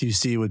of that you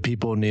see with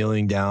people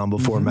kneeling down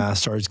before Mass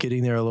starts,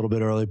 getting there a little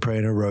bit early,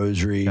 praying a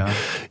rosary,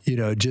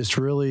 just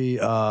really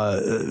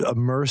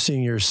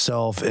immersing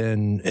yourself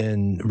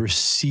in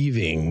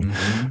receiving,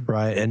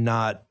 right? And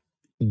not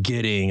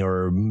getting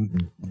or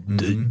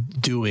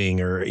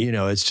doing, or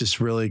it's just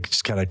really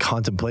just kind of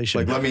contemplation.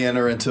 Like, let me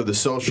enter into the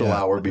social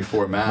hour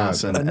before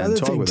Mass and another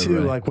talk thing with too.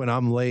 everybody. Like when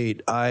I'm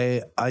late,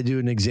 I do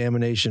an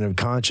examination of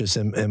conscience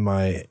in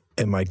my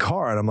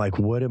car, and I'm like,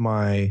 what am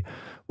I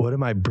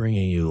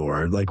bringing you,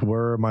 Lord? Like,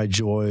 where are my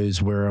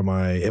joys? Where am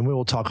I? And we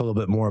will talk a little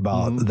bit more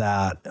about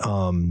that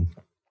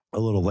a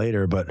little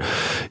later, but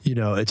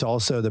it's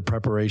also the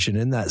preparation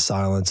in that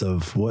silence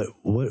of what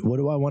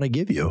do I want to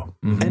give you,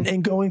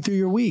 and going through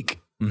your week.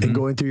 And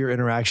going through your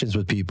interactions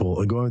with people,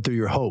 and going through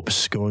your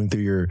hopes, going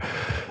through your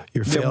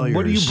failures.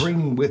 What are you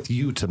bringing with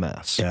you to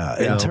Mass?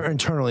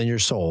 Internally in your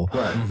soul.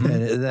 Right.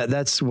 And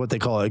that's what they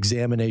call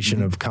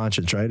examination of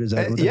conscience, right? Is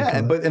that what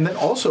and then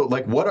also,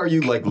 like, what are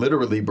you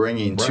literally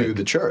bringing to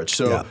the church?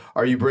 So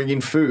are you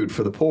bringing food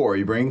for the poor? Are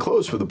you bringing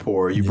clothes for the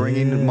poor? Are you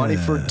bringing money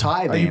for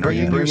tithing? Are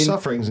you bringing your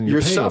sufferings and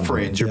your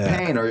pain? Your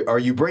pain? Are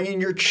you bringing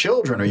your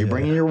children? Are you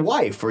bringing your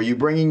wife? Are you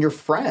bringing your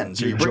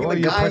friends? Are you bringing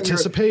the guy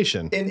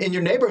participation in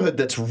your neighborhood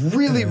that's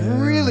really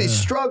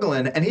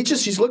struggling, and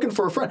he's looking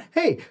for a friend?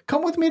 Hey,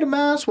 come with me to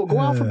Mass. We'll go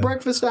out for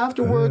breakfast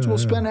afterwards. We'll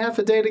spend half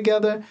a day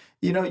together.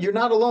 You're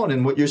not alone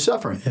in what you're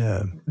suffering.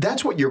 Yeah.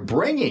 That's what you're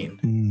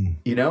bringing.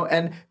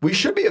 And we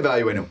should be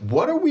evaluating,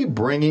 what are we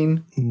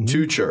bringing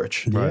to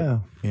church? Yeah.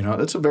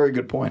 That's a very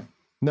good point.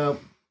 Now,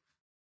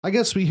 I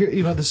guess we hear,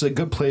 this is a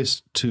good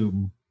place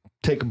to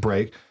take a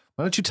break.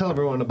 Why don't you tell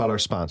everyone about our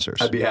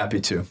sponsors? I'd be happy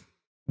to.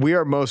 We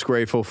are most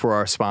grateful for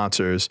our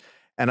sponsors.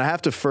 And I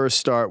have to first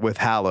start with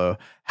Hallow.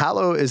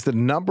 Hallow is the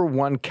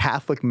 #1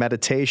 Catholic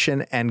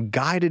meditation and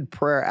guided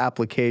prayer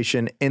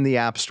application in the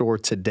App Store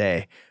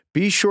today.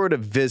 Be sure to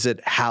visit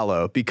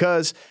Hallow,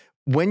 because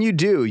when you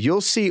do,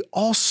 you'll see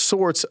all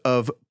sorts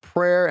of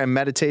prayer and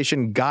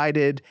meditation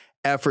guided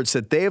efforts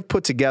that they have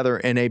put together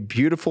in a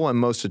beautiful and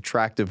most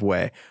attractive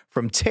way.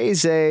 From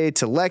Taizé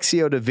to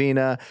Lectio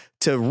Divina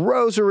to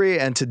Rosary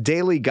and to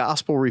daily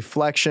gospel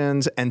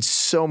reflections and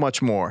so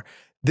much more.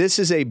 This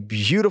is a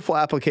beautiful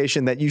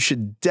application that you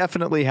should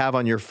definitely have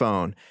on your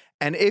phone.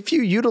 And if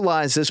you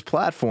utilize this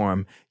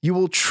platform, you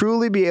will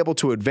truly be able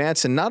to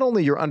advance in not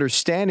only your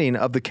understanding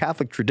of the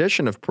Catholic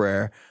tradition of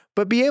prayer,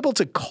 but be able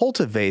to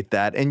cultivate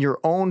that in your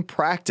own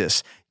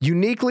practice,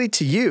 uniquely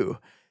to you.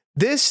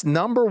 This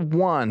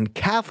 #1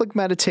 Catholic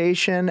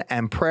meditation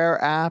and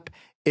prayer app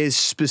is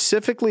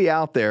specifically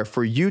out there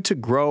for you to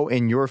grow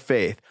in your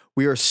faith.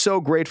 We are so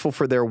grateful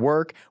for their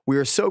work. We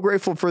are so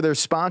grateful for their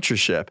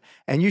sponsorship.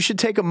 And you should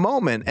take a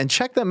moment and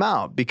check them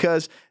out,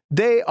 because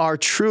they are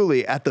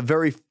truly at the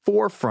very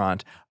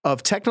forefront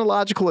of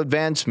technological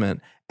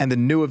advancement and the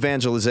new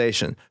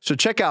evangelization. So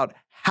check out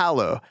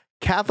Hallow,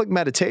 Catholic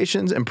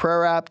Meditations and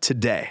Prayer App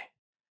today.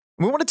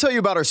 We want to tell you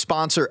about our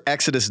sponsor,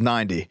 Exodus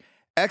 90.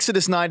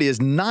 Exodus 90 is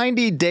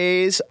 90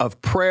 days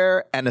of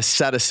prayer and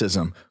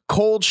asceticism,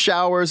 cold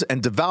showers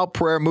and devout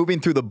prayer moving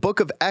through the book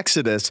of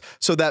Exodus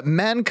so that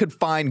men could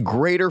find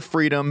greater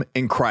freedom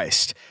in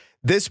Christ.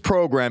 This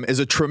program is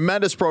a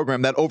tremendous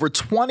program that over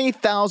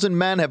 20,000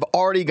 men have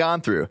already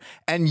gone through,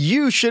 and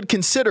you should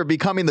consider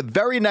becoming the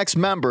very next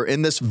member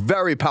in this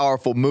very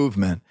powerful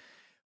movement.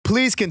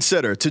 Please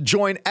consider to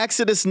join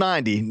Exodus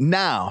 90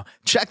 now.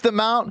 Check them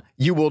out.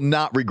 You will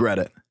not regret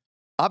it.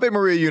 Ave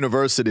Maria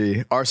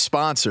University, our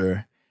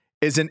sponsor,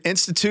 is an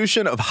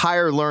institution of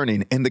higher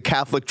learning in the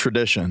Catholic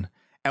tradition,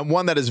 and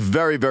one that is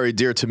very, very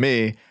dear to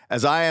me,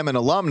 as I am an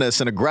alumnus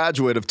and a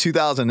graduate of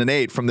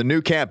 2008 from the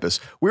new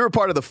campus. We were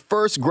part of the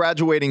first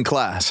graduating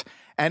class,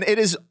 and it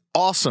is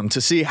awesome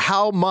to see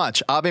how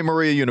much Ave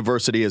Maria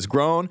University has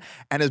grown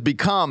and has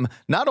become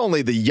not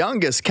only the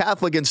youngest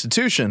Catholic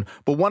institution,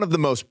 but one of the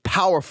most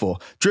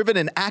powerful, driven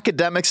in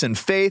academics and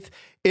faith.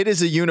 It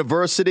is a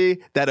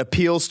university that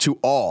appeals to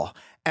all.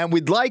 And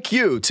we'd like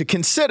you to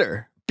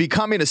consider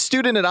becoming a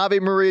student at Ave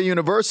Maria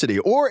University,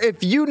 or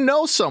if you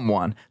know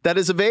someone that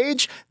is of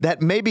age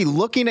that may be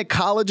looking at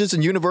colleges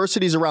and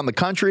universities around the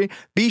country,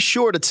 be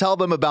sure to tell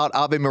them about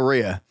Ave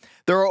Maria.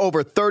 There are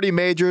over 30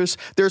 majors.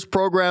 There's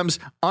programs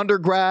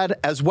undergrad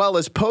as well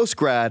as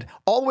postgrad,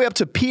 all the way up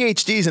to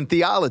PhDs in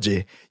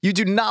theology. You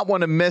do not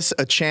want to miss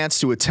a chance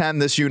to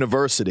attend this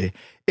university.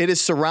 It is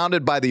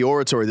surrounded by the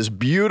oratory, this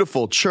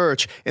beautiful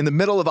church in the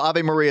middle of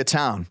Ave Maria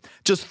town.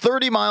 Just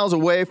 30 miles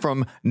away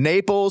from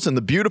Naples and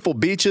the beautiful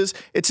beaches.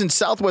 It's in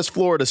Southwest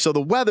Florida, so the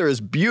weather is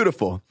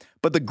beautiful.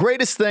 But the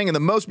greatest thing and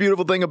the most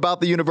beautiful thing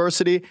about the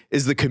university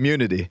is the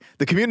community.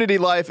 The community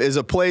life is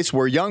a place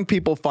where young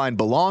people find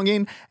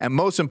belonging and,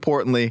 most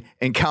importantly,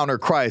 encounter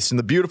Christ in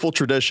the beautiful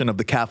tradition of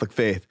the Catholic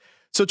faith.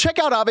 So check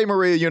out Ave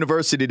Maria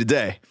University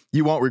today.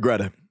 You won't regret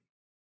it.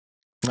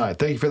 All right.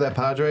 Thank you for that,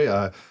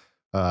 Padre.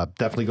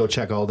 Definitely go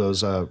check all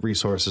those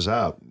resources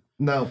out.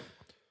 Now,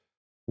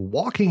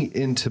 walking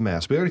into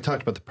Mass, we already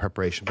talked about the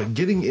preparation, but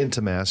getting into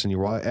Mass and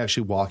you're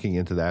actually walking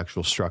into the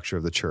actual structure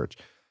of the church,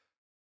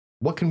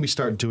 what can we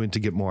start doing to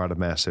get more out of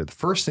Mass there? The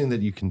first thing that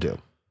you can do,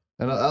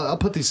 and I'll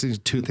put these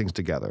two things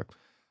together.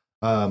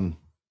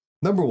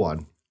 Number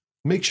one,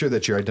 make sure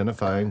that you're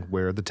identifying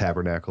where the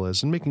tabernacle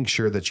is and making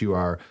sure that you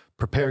are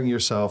preparing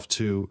yourself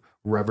to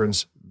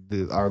reverence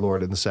our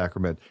Lord in the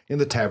sacrament in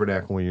the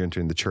tabernacle when you're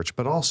entering the church,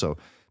 but also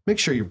make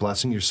sure you're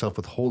blessing yourself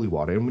with holy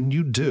water. And when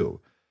you do,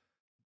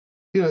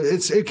 you know,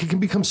 it can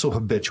become so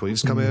habitual. You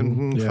just come in,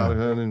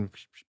 and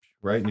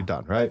right, and you're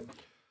done, right?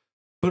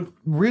 But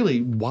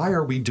really, why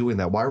are we doing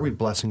that? Why are we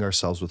blessing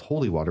ourselves with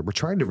holy water? We're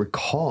trying to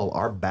recall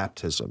our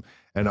baptism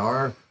and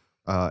our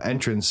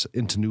entrance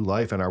into new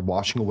life and our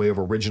washing away of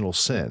original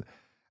sin.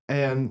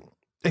 And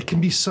it can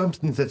be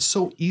something that's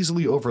so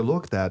easily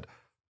overlooked that,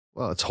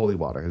 well, it's holy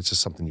water. It's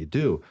just something you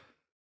do.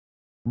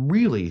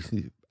 Really,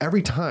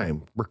 every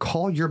time,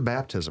 recall your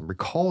baptism.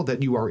 Recall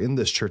that you are in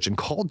this church and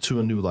called to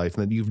a new life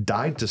and that you've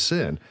died to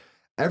sin.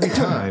 Every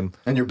time.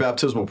 And your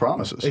baptismal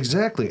promises.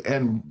 Exactly.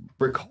 And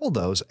recall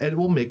those, and it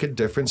will make a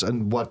difference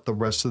in what the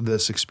rest of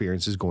this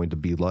experience is going to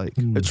be like.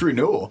 It's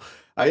renewal.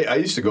 I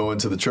used to go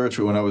into the church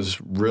when I was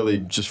really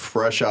just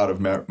fresh out of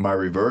my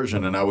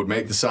reversion, and I would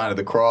make the sign of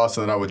the cross,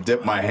 and then I would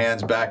dip my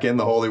hands back in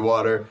the holy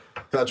water,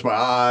 touch my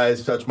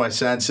eyes, touch my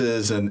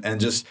senses, and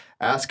just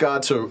ask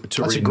God to That's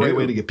renew. a great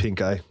way to get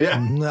pink eye. Yeah.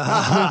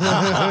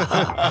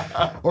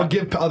 Or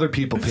give other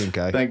people pink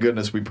eye. Thank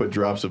goodness we put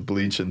drops of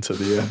bleach into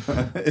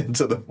the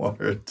into the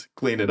water to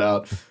clean it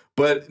out.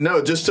 But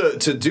no, just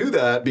to do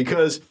that,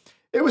 because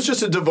it was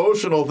just a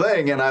devotional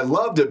thing, and I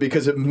loved it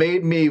because it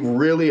made me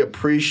really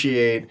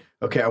appreciate,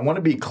 okay, I want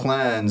to be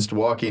cleansed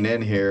walking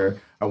in here.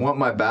 I want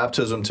my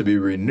baptism to be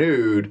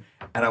renewed,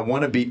 and I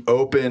want to be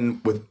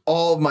open with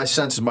all of my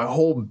senses, my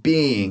whole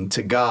being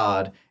to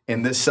God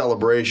in this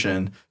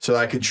celebration so that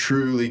I could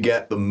truly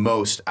get the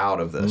most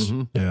out of this.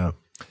 Mm-hmm. Yeah.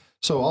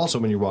 So also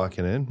when you're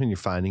walking in and you're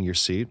finding your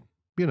seat,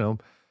 you know,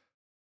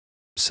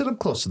 sit up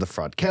close to the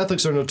front.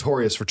 Catholics are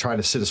notorious for trying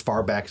to sit as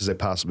far back as they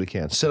possibly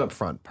can. Sit up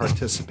front,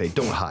 participate,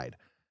 don't hide.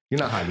 You're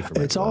not hiding from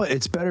it.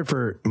 It's better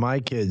for my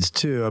kids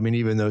too. I mean,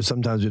 even though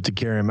sometimes we have to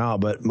carry them out,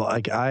 but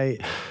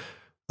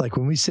like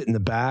when we sit in the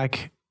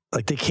back,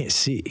 like they can't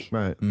see.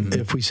 Right. Mm-hmm.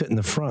 If we sit in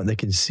the front, they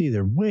can see.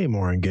 They're way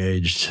more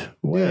engaged.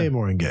 Way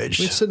more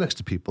engaged. I mean, sit next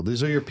to people.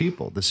 These are your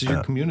people. This is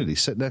your community.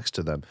 Sit next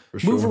to them.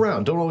 For Move sure.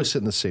 around. Don't always sit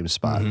in the same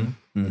spot.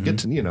 Mm-hmm. Mm-hmm. Get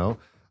to, you know.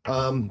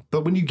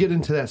 But when you get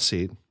into that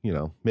seat, you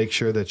know, make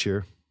sure that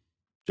you're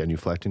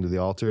genuflecting to the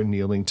altar and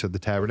kneeling to the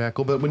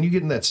tabernacle. But when you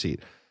get in that seat,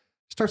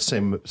 start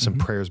saying some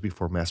prayers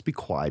before Mass. Be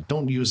quiet.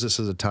 Don't use this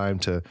as a time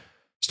to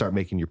start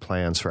making your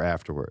plans for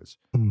afterwards.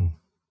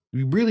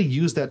 You really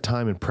use that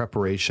time in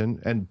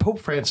preparation. And Pope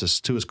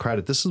Francis, to his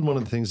credit, this is one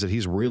of the things that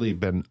he's really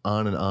been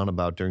on and on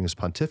about during his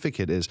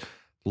pontificate is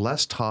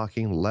less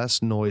talking,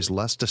 less noise,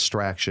 less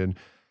distraction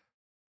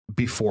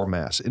before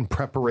Mass, in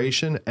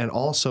preparation and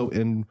also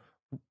in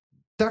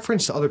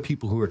deference to other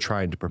people who are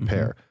trying to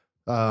prepare.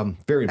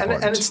 Very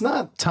important. And it's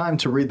not time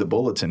to read the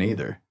bulletin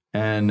either.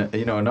 And,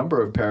 you know, a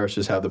number of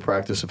parishes have the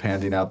practice of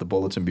handing out the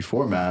bulletin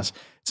before Mass.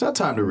 It's not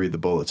time to read the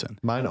bulletin.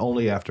 Mine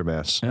only after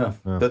Mass. Yeah.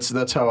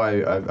 That's how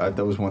I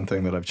that was one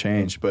thing that I've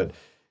changed. But,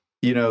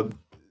 you know,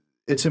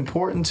 it's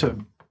important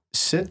to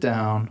sit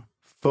down,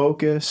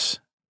 focus,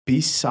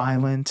 be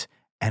silent,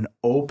 and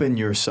open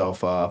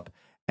yourself up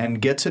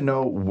and get to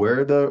know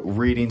where the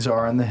readings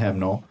are in the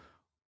hymnal.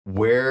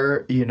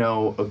 Where, you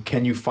know,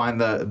 can you find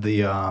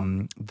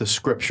the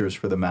scriptures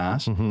for the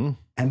Mass? Mm-hmm.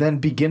 And then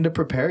begin to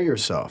prepare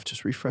yourself.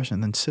 Just refresh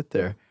and then sit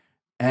there.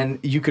 And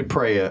you could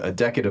pray a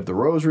decade of the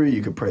Rosary.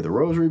 You could pray the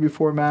Rosary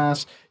before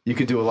Mass. You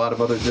could do a lot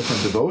of other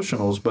different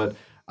devotionals. But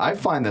I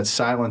find that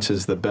silence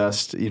is the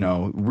best, you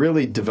know,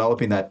 really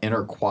developing that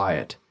inner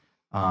quiet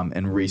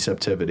and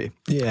receptivity.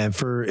 Yeah, and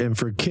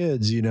for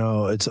kids, you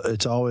know,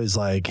 it's always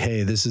like,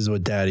 hey, this is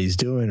what Daddy's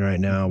doing right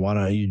now. Why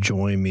don't you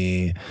join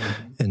me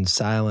in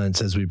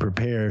silence as we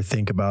prepare?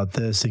 Think about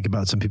this. Think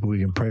about some people we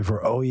can pray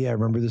for. Oh yeah,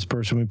 remember this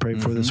person we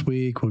prayed for this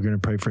week? We're going to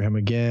pray for him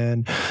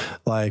again.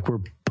 Like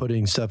we're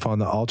putting stuff on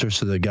the altar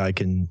so the guy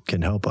can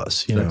help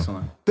us. You know.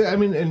 Excellent. I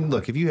mean, and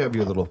look, if you have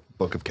your little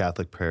book of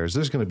Catholic prayers,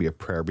 there's going to be a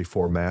prayer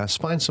before Mass.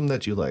 Find some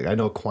that you like. I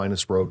know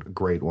Aquinas wrote a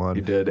great one.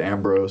 You did,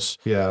 Ambrose.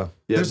 Yeah.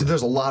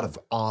 There's a lot of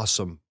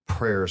awesome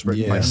prayers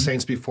written by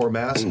saints before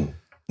Mass.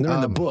 They're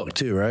in the book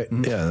too, right?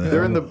 Yeah,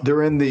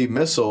 they're in the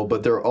missal,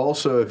 but they're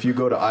also, if you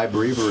go to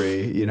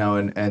iBreviary, you know,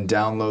 and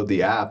download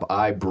the app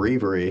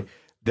iBreviary,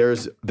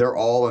 they're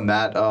all in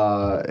that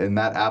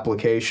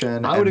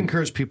application. I would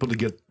encourage people to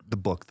get the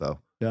book though.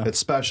 Yeah. It's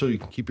special. You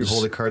can keep your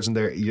holy cards in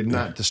there. You're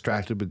not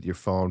distracted with your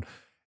phone.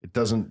 It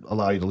doesn't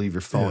allow you to leave your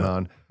phone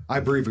on.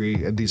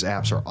 iBreviary and these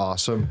apps are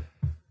awesome.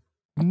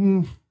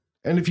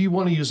 And if you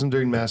want to use them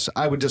during Mass,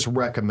 I would just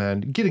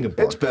recommend getting a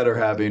book. It's better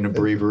having a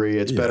breviary.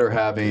 It's better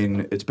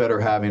having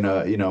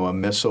a, you know, a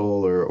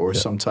missal or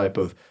some type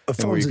of a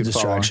phone's a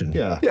distraction.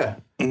 Yeah. Yeah.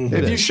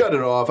 If you shut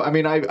it off, I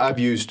mean, I've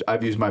used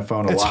my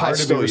phone a lot. It's hard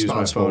to be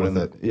responsible with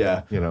it.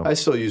 Yeah. You know. I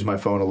still use my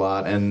phone a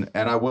lot, and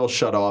I will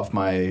shut off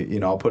my, you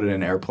know, I'll put it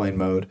in airplane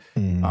mode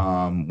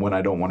when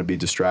I don't want to be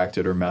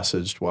distracted or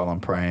messaged while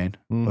I'm praying.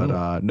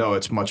 But no,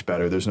 it's much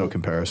better. There's no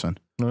comparison.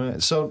 All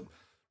right. So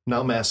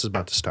now Mass is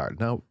about to start.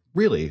 Now,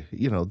 really,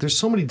 you know, there's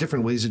so many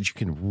different ways that you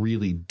can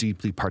really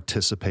deeply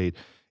participate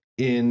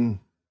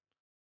in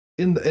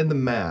the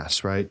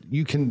Mass, right?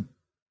 You can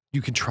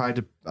try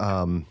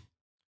to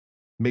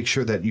make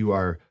sure that you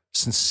are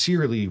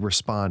sincerely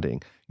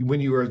responding. When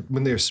you're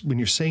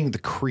saying the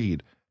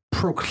creed,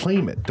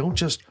 proclaim it. Don't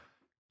just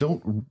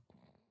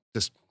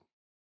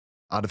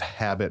out of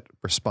habit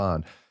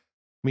respond.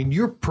 I mean,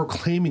 you're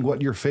proclaiming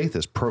what your faith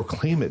is.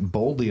 Proclaim it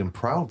boldly and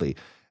proudly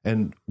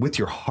and with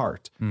your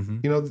heart. You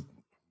know,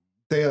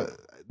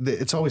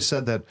 it's always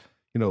said that,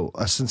 you know,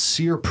 a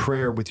sincere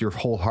prayer with your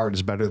whole heart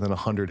is better than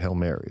 100 Hail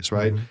Marys,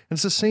 right? And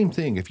it's the same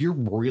thing. If you're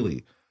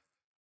really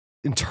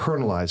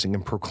internalizing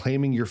and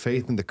proclaiming your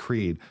faith in the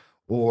creed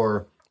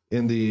or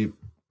in the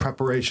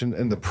preparation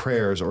and the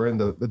prayers or in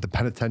the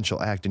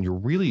penitential act, and you're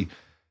really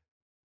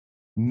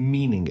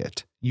meaning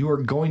it, you are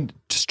going to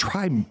just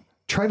try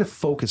to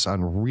focus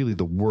on really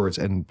the words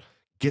and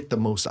get the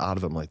most out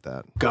of them like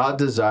that. God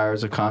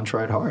desires a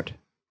contrite heart.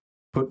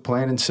 Put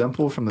plain and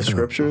simple from the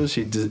scriptures,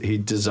 he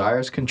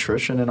desires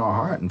contrition in our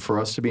heart, and for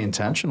us to be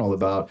intentional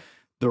about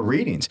the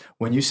readings.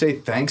 When you say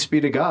thanks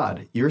be to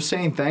God, you're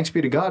saying thanks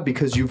be to God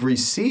because you've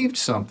received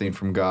something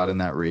from God in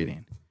that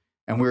reading.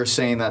 And we're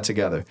saying that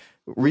together.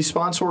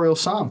 Responsorial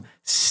psalm.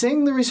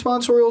 Sing the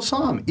responsorial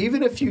psalm.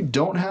 Even if you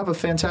don't have a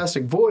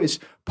fantastic voice,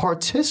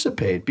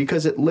 participate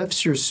because it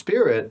lifts your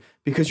spirit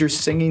because you're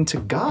singing to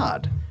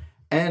God.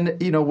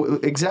 And, you know,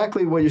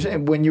 exactly what you're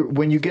saying, when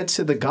you get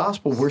to the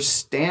gospel, we're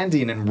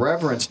standing in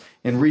reverence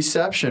and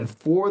reception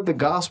for the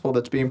gospel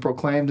that's being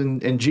proclaimed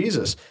in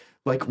Jesus.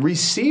 Like,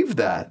 receive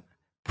that.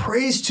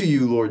 Praise to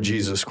you, Lord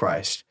Jesus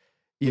Christ.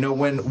 You know,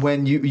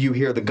 when you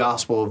hear the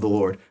gospel of the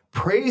Lord,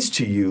 praise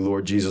to you,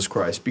 Lord Jesus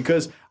Christ,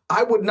 because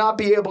I would not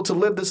be able to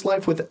live this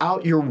life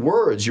without your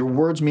words. Your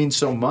words mean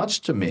so much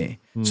to me.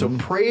 So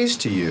praise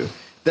to you.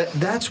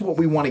 That's what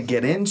we want to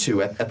get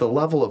into at the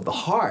level of the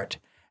heart.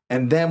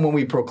 And then when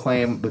we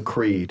proclaim the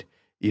creed,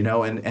 you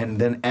know, and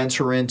then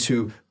enter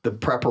into the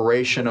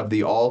preparation of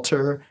the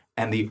altar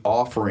and the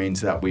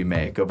offerings that we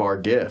make of our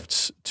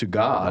gifts to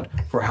God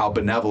for how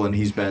benevolent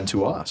he's been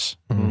to us.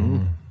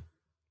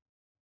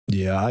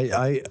 Yeah,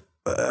 I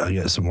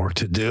got some work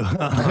to do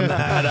on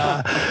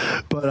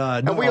that.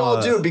 But and we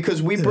all do,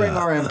 because we bring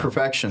our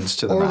imperfections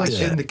to the or Mass.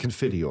 like in the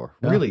Confiteor.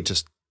 Really,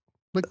 just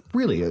like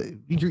really,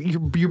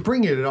 you're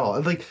bringing it all.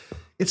 Like,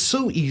 it's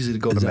so easy to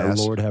go to Mass.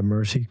 Lord have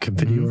mercy,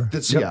 Confiteor.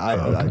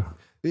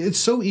 It's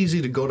so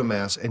easy to go to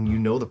Mass and you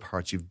know the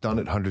parts. You've done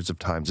it hundreds of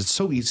times. It's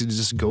so easy to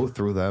just go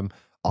through them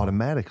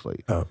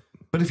automatically.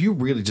 But if you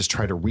really just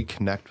try to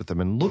reconnect with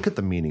them and look at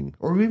the meaning,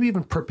 or maybe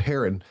even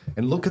prepare and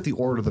look at the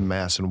order of the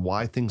Mass and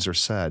why things are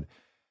said,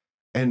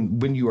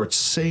 and when you are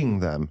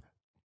saying them,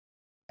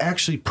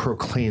 actually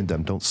proclaim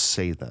them, don't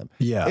say them.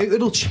 Yeah.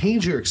 It'll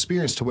change your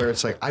experience to where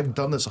it's like, I've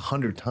done this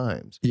 100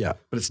 times. Yeah.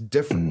 But it's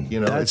different, you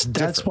know.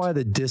 That's why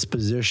the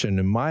disposition,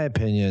 in my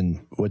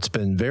opinion, what's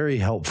been very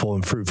helpful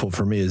and fruitful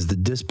for me is the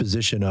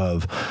disposition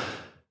of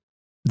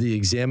the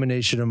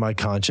examination of my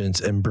conscience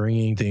and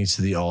bringing things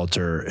to the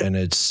altar. And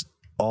it's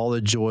all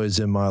the joys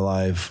in my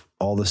life,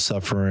 all the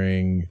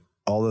suffering,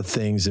 all the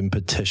things in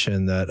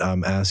petition that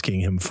I'm asking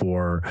him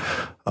for,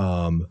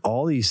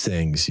 all these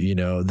things, you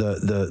know,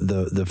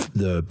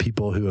 the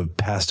people who have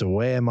passed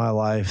away in my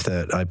life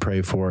that I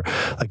pray for,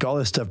 like all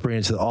this stuff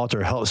bringing to the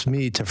altar helps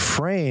me to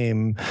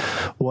frame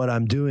what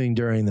I'm doing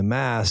during the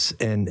Mass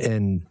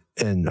and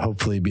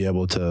hopefully be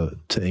able to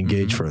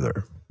engage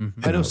further.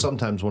 I know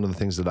sometimes one of the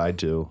things that I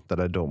do that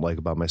I don't like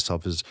about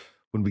myself is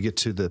when we get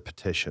to the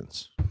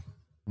petitions,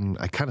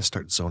 I kind of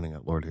start zoning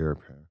out, Lord, hear a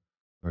prayer.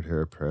 Lord,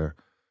 hear a prayer.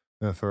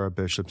 For our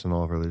bishops and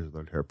all of our leaders,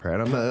 Lord, hear a prayer.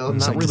 And I'm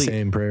not like really the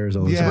same prayers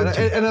all the time.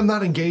 time. And I'm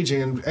not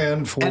engaging.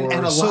 And for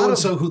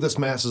so who this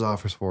Mass is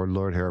offers for,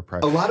 Lord, hear a prayer.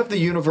 A lot of the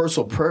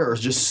universal prayer is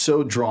just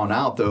so drawn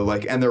out, though,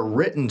 like, and they're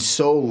written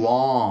so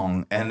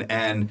long,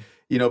 and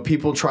you know,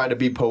 people try to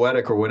be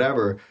poetic or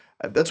whatever.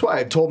 That's why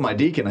I told my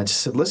deacon, I just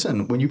said,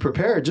 listen, when you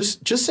prepare,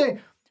 just say,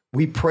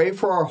 we pray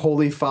for our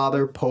Holy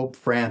Father, Pope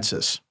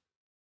Francis.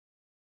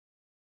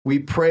 We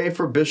pray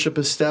for Bishop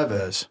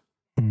Estevez.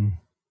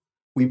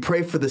 We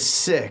pray for the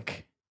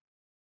sick,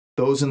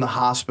 those in the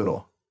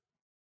hospital.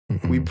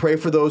 We pray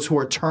for those who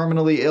are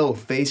terminally ill,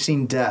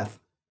 facing death.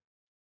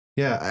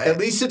 Yeah. At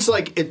least it's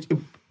like,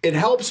 it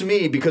helps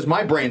me because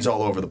my brain's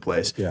all over the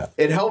place. Yeah.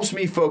 It helps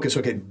me focus.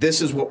 Okay,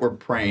 this is what we're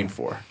praying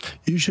for.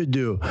 You should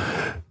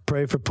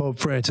pray for Pope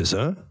Francis,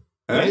 huh?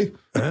 Hey?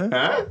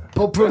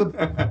 Pope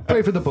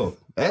pray for the Pope.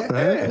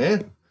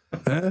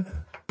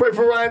 Pray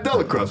for Ryan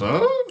Delacroix,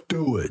 huh?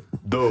 Do it.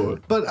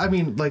 But I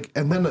mean, like,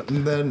 and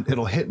then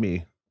it'll hit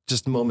me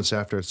just moments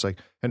after. It's like,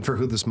 and for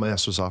who this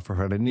Mass was offered,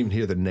 I didn't even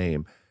hear the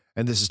name.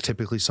 And this is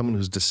typically someone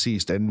who's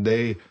deceased, and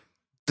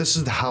this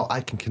is how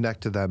I can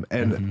connect to them,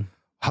 and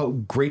how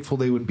grateful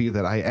they would be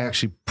that I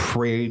actually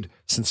prayed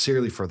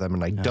sincerely for them,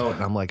 and I don't.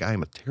 And I'm like, I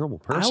am a terrible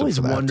person. I always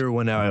wonder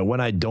when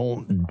I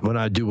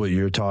do what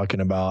you're talking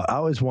about, I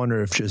always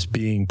wonder if just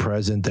being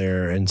present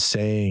there and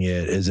saying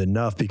it is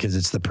enough because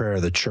it's the prayer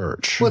of the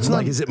church. Well, it's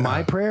like, not, is it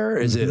my prayer?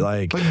 Is it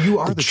like, but you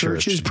are the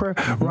church's church. prayer?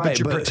 Right. But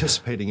you're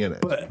participating in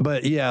it.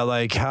 But yeah,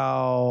 like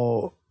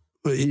how,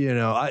 you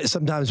know,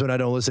 sometimes when I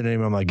don't listen to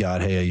anyone, I'm like,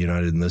 God, hey, you know,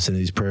 I didn't listen to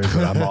these prayers,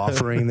 but I'm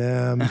offering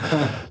them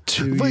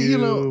to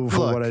you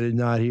for what I did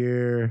not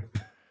hear.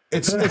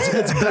 It's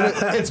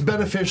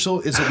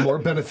beneficial. Is it more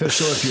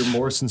beneficial if you're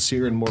more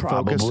sincere and more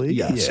focused?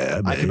 Yes.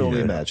 Yeah, I can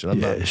only imagine.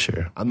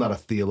 I'm not a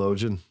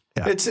theologian.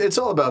 Yeah. It's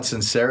all about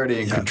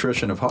sincerity and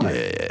contrition of heart.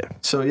 Yeah.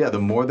 So yeah, the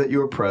more that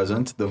you are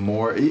present, the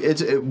more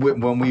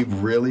when we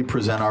really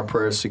present our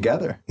prayers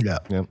together. Yeah.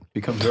 It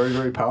becomes very,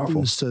 very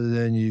powerful. So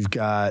then you've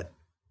got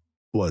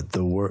where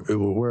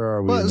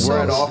are we? We're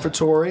at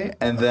offertory,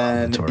 and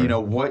then you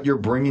know what you're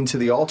bringing to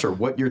the altar,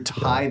 what you're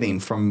tithing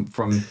from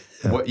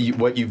what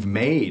you've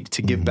made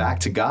to give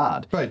back to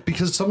God. Right,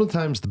 because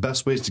sometimes the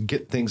best ways to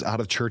get things out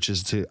of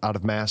churches out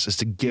of Mass is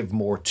to give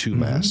more to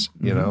Mass.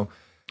 You know,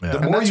 the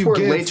more that's where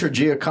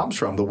liturgia comes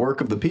from. The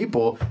work of the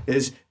people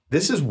is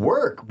this is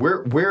work.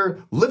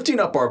 We're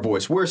lifting up our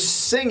voice. We're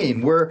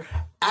singing. We're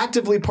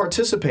actively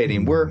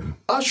participating. We're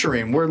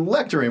ushering. We're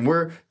lecturing.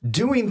 We're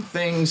doing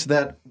things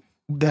that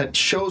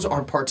shows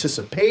our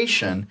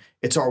participation.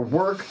 It's our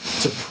work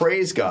to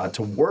praise God,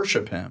 to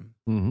worship Him,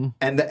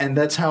 and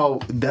that's how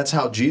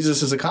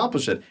Jesus has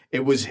accomplished it.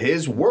 It was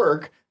His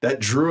work that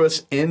drew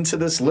us into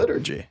this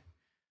liturgy.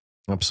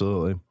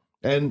 Absolutely.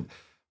 And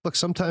look,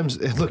 sometimes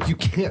you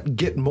can't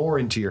get more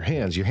into your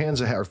hands. Your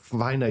hands are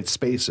finite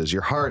spaces.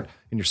 Your heart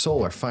and your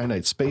soul are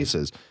finite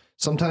spaces.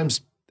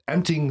 Sometimes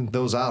emptying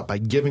those out by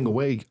giving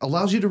away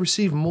allows you to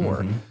receive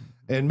more,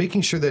 and making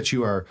sure that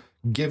you are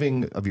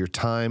giving of your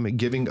time,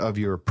 giving of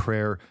your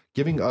prayer,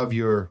 giving of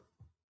your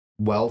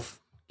wealth,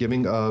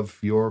 giving of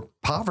your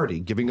poverty,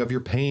 giving of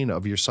your pain,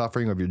 of your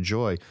suffering, of your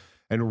joy,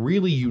 and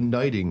really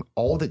uniting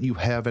all that you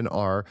have and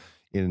are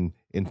in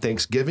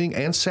thanksgiving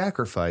and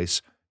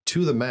sacrifice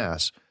to the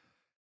Mass,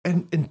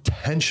 and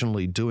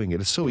intentionally doing it.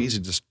 It's so easy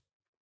to just,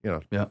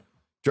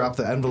 drop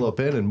the envelope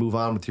in and move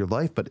on with your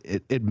life, but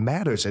it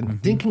matters.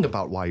 And thinking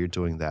about why you're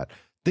doing that,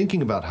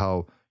 thinking about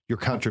how your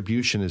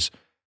contribution is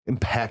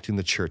impacting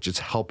the church, it's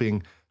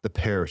helping the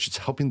parish, it's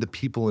helping the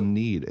people in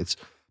need, it's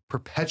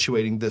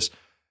perpetuating this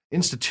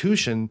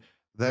institution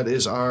that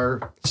is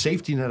our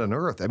safety net on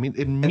earth. I mean,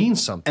 it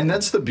means something. And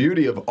that's the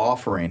beauty of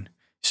offering.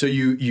 So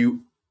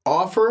you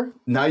offer,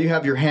 now you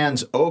have your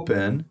hands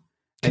open,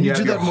 and you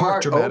have your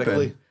heart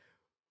open.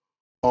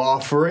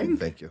 Offering.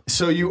 Thank you.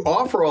 So you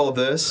offer all of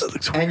this,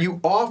 and you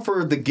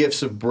offer the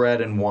gifts of bread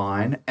and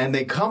wine, and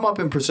they come up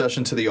in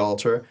procession to the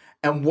altar.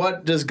 And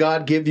what does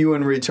God give you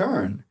in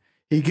return?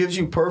 He gives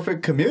you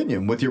perfect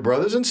communion with your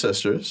brothers and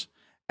sisters,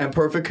 and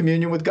perfect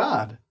communion with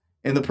God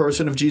in the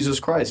person of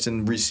Jesus Christ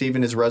and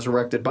receiving His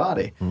resurrected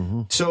body.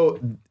 So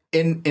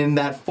in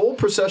that full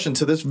procession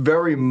to this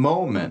very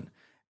moment,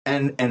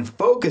 and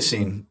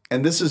focusing.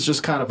 And this is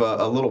just kind of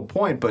a little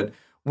point, but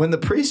when the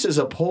priest is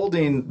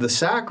upholding the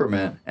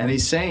sacrament and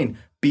he's saying,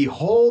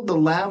 "Behold the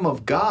Lamb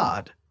of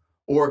God,"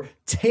 or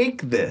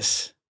 "Take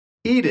this,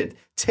 eat it,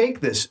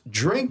 take this,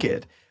 drink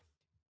it,"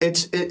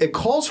 it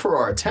calls for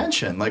our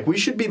attention. Like, we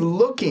should be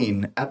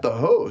looking at the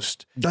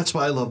host. That's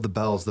why I love the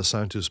bells, the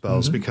Sanctus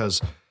bells,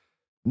 because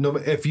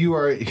if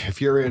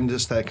you're in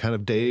just that kind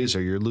of daze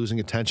or you're losing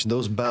attention,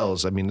 those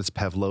bells, I mean, it's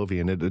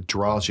Pavlovian. It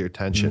draws your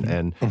attention,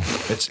 and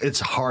it's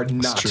hard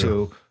not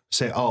to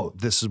say, "Oh,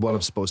 this is what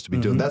I'm supposed to be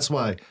doing." That's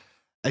why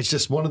it's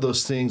just one of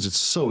those things. It's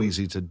so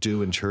easy to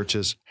do in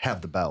churches.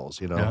 Have the bells,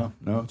 you know. Yeah,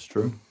 no, it's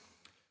true.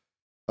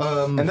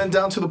 And then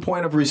down to the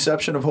point of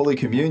reception of Holy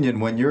Communion,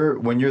 when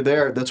you're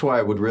there, that's why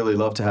I would really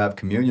love to have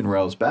communion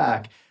rails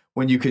back.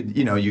 When you could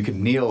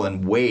kneel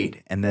and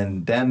wait, and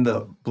then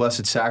the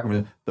Blessed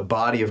Sacrament, the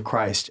body of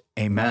Christ,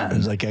 amen.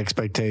 It's like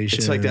expectation.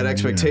 It's like that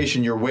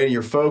expectation. You're waiting,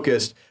 you're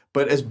focused,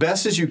 but as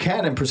best as you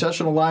can in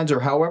processional lines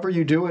or however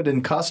you do it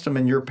in custom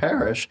in your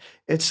parish,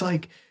 it's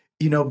like,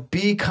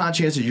 be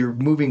conscientious. You're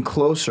moving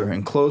closer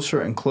and closer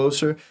and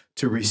closer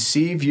to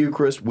receive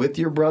Eucharist with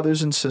your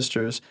brothers and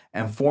sisters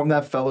and form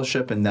that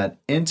fellowship and that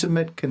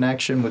intimate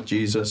connection with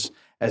Jesus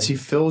as he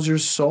fills your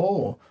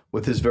soul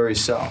with his very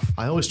self.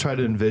 I always try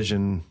to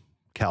envision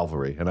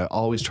Calvary, and I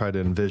always try to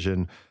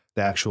envision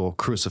the actual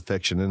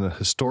crucifixion in a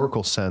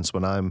historical sense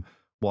when I'm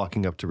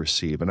walking up to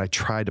receive. And I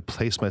try to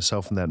place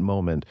myself in that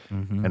moment,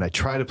 and I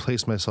try to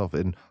place myself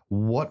in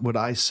what would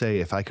I say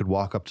if I could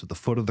walk up to the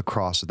foot of the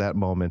cross at that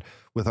moment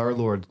with our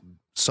Lord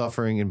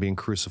suffering and being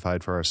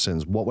crucified for our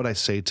sins. What would I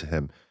say to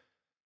him?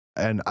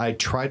 And I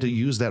try to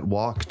use that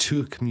walk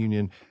to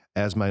communion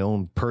as my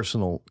own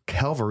personal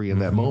Calvary in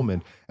that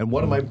moment. And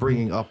what am I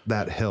bringing up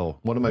that hill?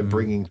 What am I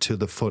bringing to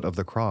the foot of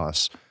the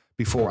cross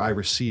before I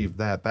receive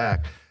that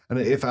back? And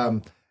if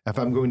I'm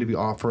going to be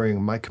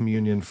offering my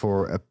communion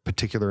for a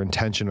particular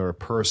intention or a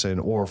person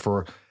or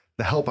for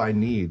the help I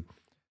need,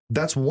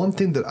 that's one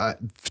thing that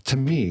to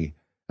me,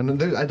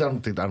 and I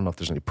don't know if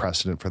there's any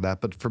precedent for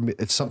that, but for me,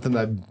 it's something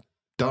I've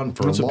done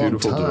for a long time. It's a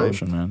beautiful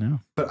devotion, man. Yeah.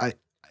 But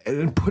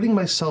in putting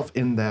myself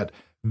in that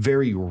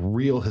very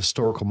real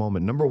historical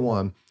moment, number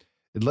one,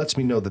 it lets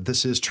me know that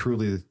this is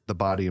truly the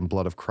body and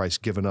blood of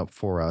Christ given up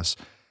for us.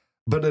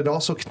 But it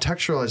also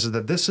contextualizes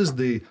that this is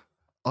the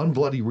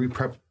unbloody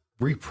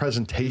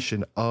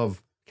representation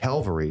of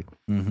Calvary.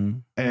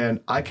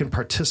 And I can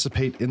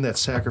participate in that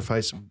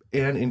sacrifice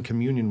and in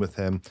communion with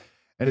him.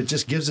 And it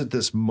just gives it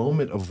this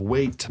moment of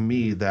weight to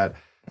me that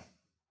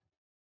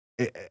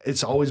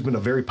it's always been a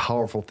very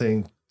powerful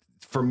thing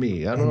for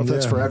me. I don't know if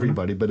that's for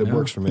everybody, but it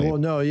works for me. Well,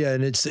 no, yeah,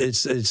 and it's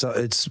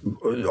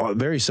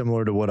very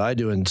similar to what I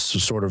do in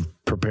sort of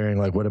preparing,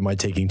 like, what am I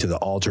taking to the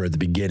altar at the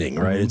beginning,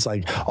 right? It's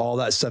like all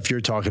that stuff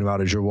you're talking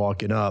about as you're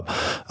walking up,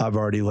 I've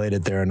already laid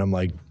it there, and I'm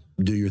like,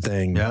 do your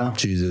thing,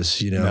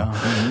 Jesus,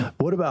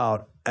 What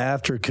about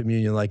after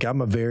communion? Like, I'm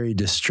a very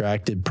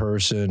distracted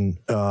person,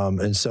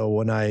 and so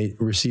when I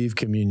receive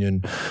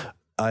communion,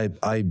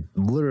 I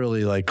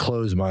literally like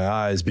close my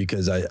eyes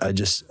because I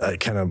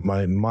kind of,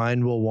 my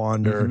mind will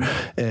wander,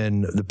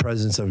 and the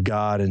presence of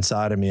God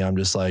inside of me, I'm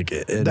just like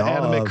the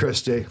anime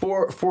Christi.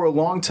 For a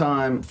long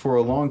time,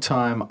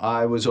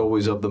 I was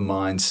always of the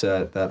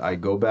mindset that I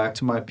go back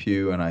to my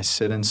pew and I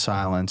sit in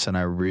silence and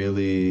I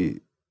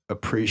really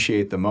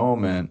appreciate the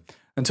moment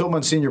until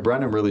Monsignor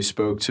Brennan really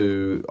spoke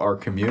to our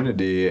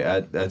community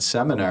at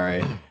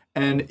seminary.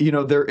 And,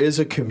 there is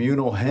a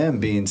communal hymn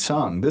being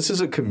sung. This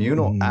is a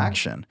communal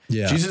action.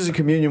 Yeah. Jesus is in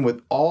communion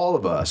with all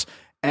of us.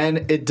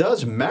 And it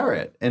does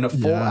merit in a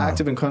full,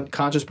 active, and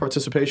conscious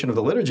participation of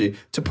the liturgy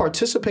to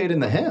participate in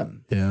the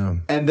hymn. Yeah.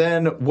 And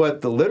then what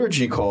the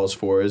liturgy calls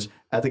for is,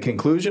 at the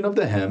conclusion of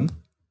the hymn,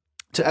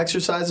 to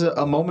exercise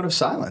a moment of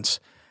silence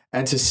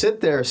and to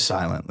sit there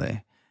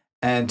silently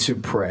and to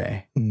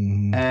pray.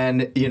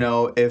 And,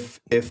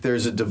 if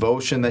there's a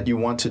devotion that you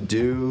want to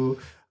do,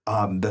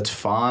 that's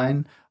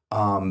fine.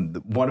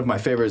 One of my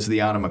favorites is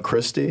the Anima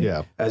Christi.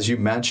 Yeah. As you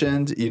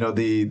mentioned,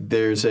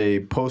 there's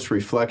a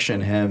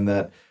post-reflection hymn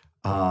that,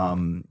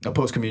 a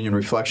post-communion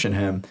reflection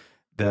hymn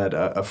that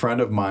a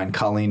friend of mine,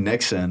 Colleen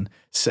Nixon,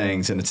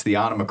 sings, and it's the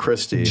Anima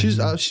Christi. She's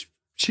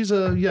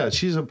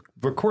a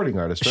recording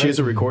artist, right? She's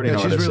a recording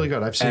artist. She's really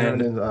good. I've seen her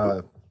in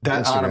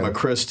that Instagram. Anima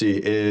Christi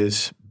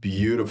is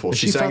beautiful.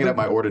 She sang it at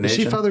my ordination.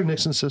 Is she Father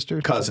Nixon's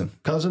sister? Cousin.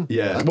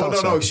 Yeah. Well,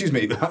 no, excuse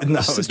me.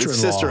 No,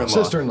 sister-in-law.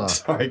 Sister-in-law.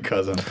 Sorry,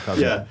 cousin.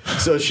 Yeah.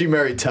 So she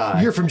married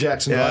Ty. You're from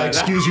Jacksonville. I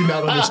excuse you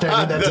not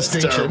understanding that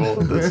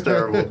distinction. That's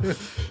terrible.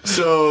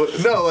 So,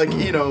 no,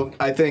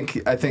 I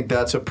think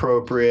that's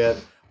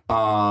appropriate.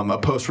 A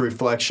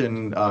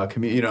post-reflection,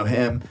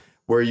 hymn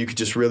where you could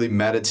just really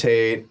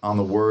meditate on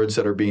the words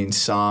that are being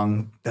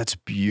sung. That's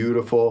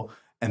beautiful.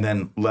 And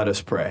then let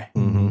us pray.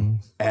 And,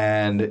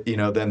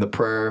 then the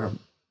prayer,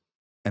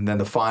 and then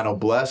the final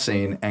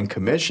blessing and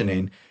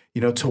commissioning,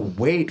 to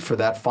wait for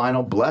that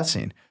final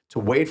blessing, to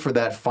wait for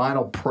that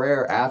final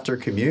prayer after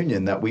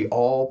communion that we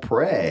all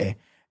pray,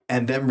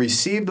 and then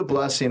receive the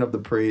blessing of the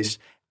priest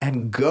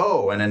and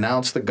go and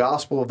announce the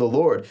gospel of the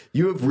Lord.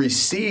 You have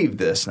received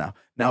this now.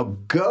 Now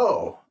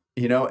go,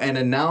 and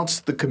announce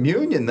the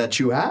communion that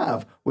you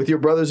have with your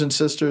brothers and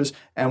sisters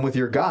and with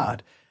your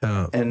God.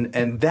 And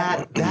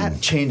that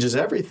changes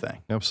everything.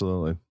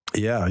 Absolutely.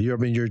 Yeah,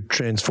 you're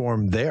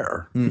transformed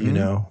there.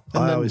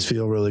 I always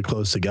feel really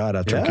close to God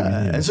after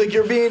communion. It's like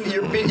you're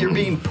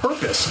being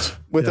purposed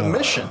with a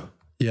mission.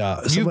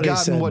 Yeah, you've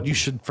gotten what you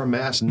should from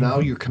Mass. Now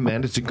you're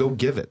commanded to go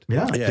give it.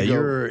 Yeah.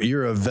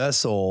 You're a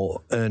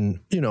vessel,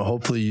 and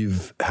hopefully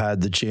you've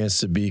had the chance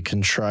to be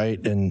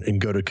contrite and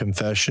go to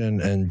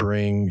confession and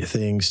bring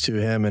things to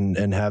Him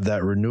and have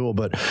that renewal.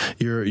 But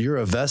you're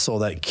a vessel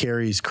that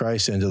carries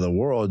Christ into the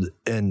world,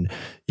 and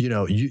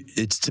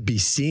it's to be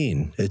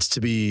seen, it's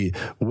to be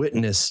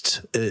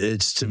witnessed,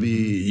 it's to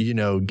be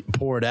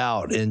poured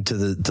out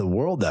into the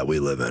world that we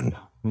live in.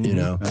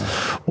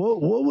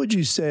 What would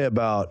you say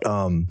about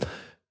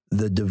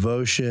the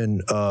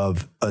devotion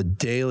of a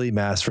daily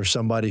Mass for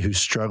somebody who's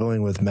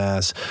struggling with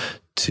Mass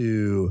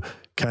to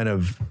kind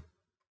of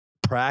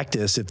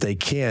practice if they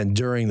can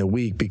during the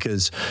week?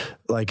 Because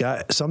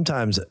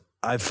sometimes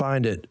I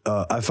find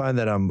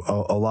that I'm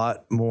a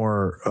lot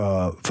more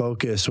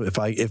focused if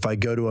I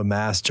go to a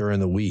Mass during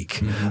the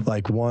week,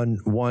 like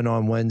one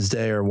on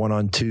Wednesday or one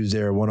on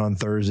Tuesday or one on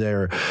Thursday,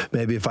 or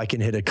maybe if I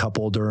can hit a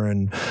couple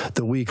during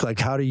the week. Like,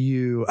 how do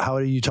you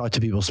talk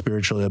to people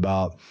spiritually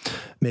about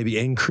maybe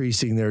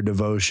increasing their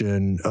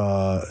devotion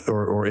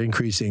or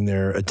increasing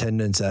their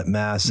attendance at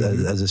Mass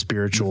as a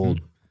spiritual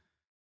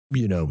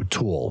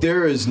tool?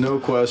 There is no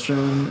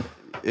question.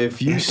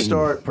 If you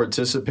start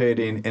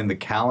participating in the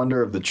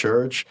calendar of the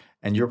church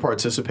and you're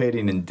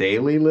participating in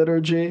daily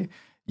liturgy,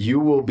 you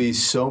will be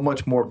so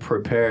much more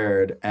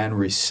prepared and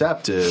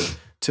receptive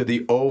to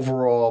the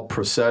overall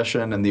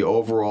procession and the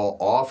overall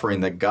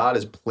offering that God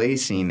is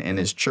placing in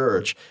His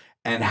church,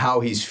 and how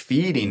He's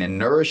feeding and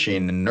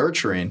nourishing and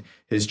nurturing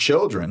His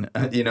children,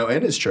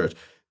 in His church.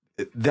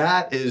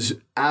 That is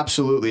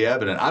absolutely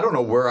evident. I don't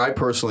know where I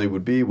personally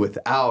would be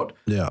without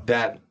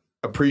that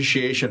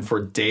appreciation for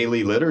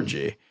daily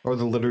liturgy. Or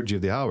the liturgy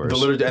of the hours.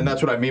 And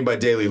that's what I mean by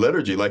daily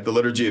liturgy, like the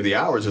liturgy of the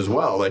hours as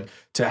well. Like,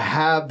 to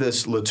have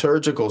this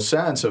liturgical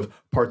sense of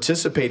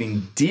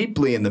participating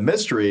deeply in the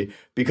mystery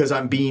because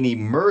I'm being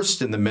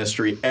immersed in the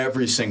mystery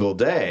every single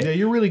day. Yeah,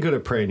 you're really good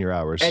at praying your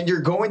hours. And you're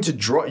going to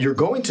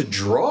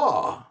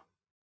draw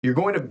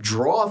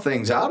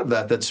things out of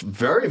that that's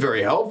very,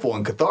 very helpful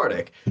and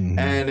cathartic.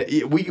 And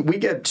we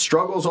get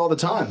struggles all the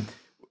time.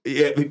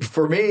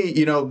 For me,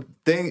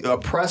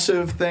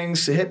 oppressive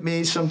things hit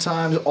me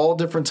sometimes, all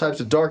different types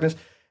of darkness.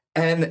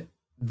 And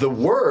the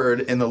word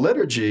in the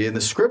liturgy and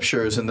the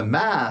scriptures and the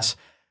Mass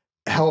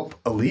help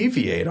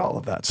alleviate all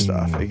of that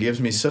stuff. It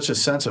gives me such a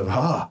sense of,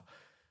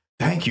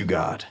 thank you,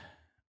 God.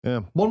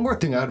 Yeah. One more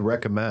thing I'd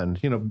recommend,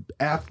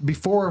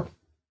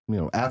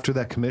 after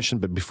that commission,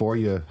 but before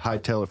you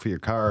hightail it for your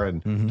car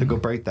and to go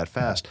break that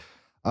fast,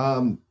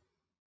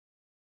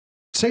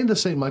 saying the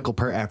St. Michael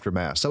prayer after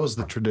Mass. That was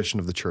the tradition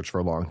of the church for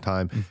a long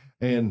time.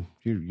 And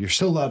you're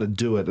still allowed to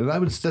do it. And I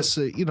would just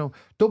say,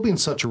 don't be in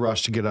such a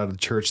rush to get out of the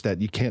church that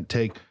you can't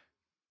take,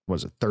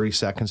 30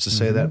 seconds to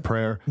say that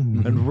prayer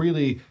and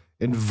really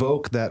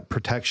invoke that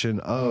protection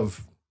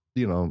of,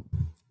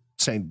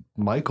 St.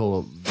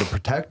 Michael, the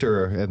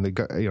protector and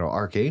the,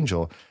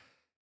 archangel.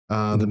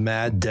 The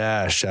mad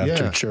dash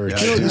after church.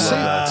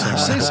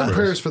 Say some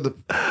prayers for the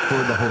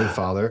Holy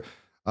Father.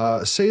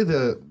 Say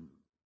the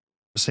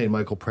St.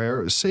 Michael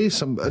prayer. Say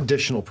some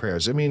additional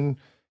prayers. I mean,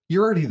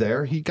 you're already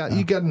there. You got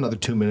another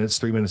 2 minutes,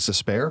 3 minutes to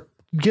spare.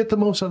 Get the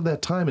most out of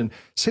that time and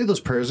say those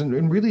prayers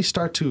and really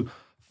start to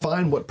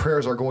find what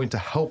prayers are going to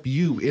help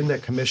you in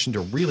that commission to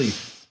really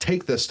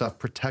take this stuff,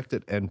 protect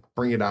it, and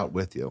bring it out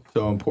with you.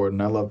 So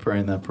important. I love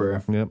praying that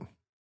prayer. Yep.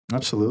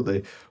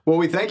 Absolutely. Well,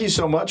 we thank you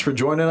so much for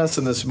joining us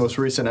in this most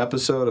recent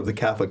episode of the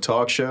Catholic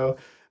Talk Show.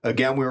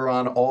 Again, we were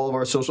on all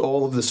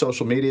of the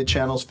social media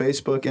channels,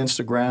 Facebook,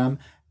 Instagram,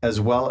 as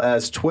well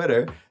as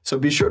Twitter. So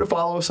be sure to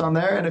follow us on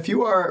there. And if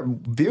you are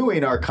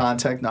viewing our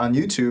content on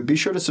YouTube, be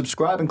sure to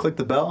subscribe and click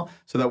the bell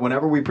so that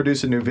whenever we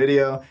produce a new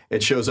video,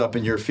 it shows up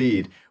in your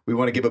feed. We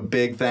want to give a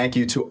big thank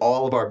you to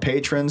all of our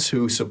patrons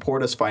who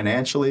support us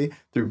financially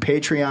through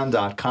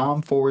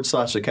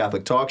patreon.com/The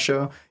Catholic Talk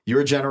Show.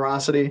 Your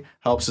generosity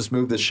helps us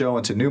move this show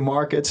into new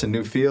markets and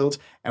new fields.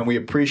 And we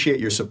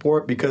appreciate your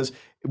support because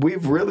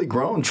we've really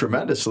grown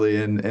tremendously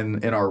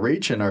in our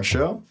reach in our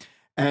show.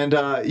 And,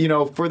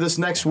 for this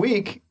next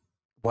week,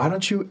 why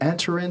don't you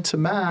enter into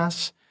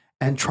Mass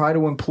and try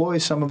to employ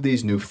some of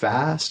these new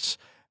fasts,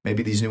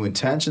 maybe these new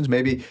intentions,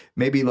 maybe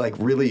like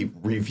really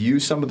review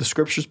some of the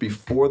scriptures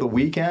before the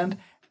weekend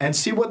and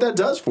see what that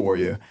does for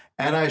you.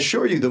 And I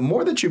assure you, the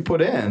more that you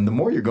put in, the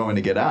more you're going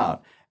to get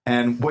out.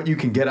 And what you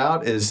can get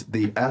out is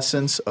the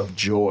essence of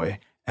joy.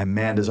 And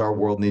man, does our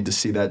world need to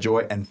see that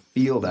joy and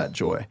feel that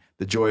joy,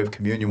 the joy of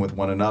communion with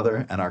one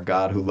another and our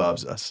God who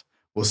loves us.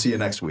 We'll see you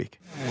next week.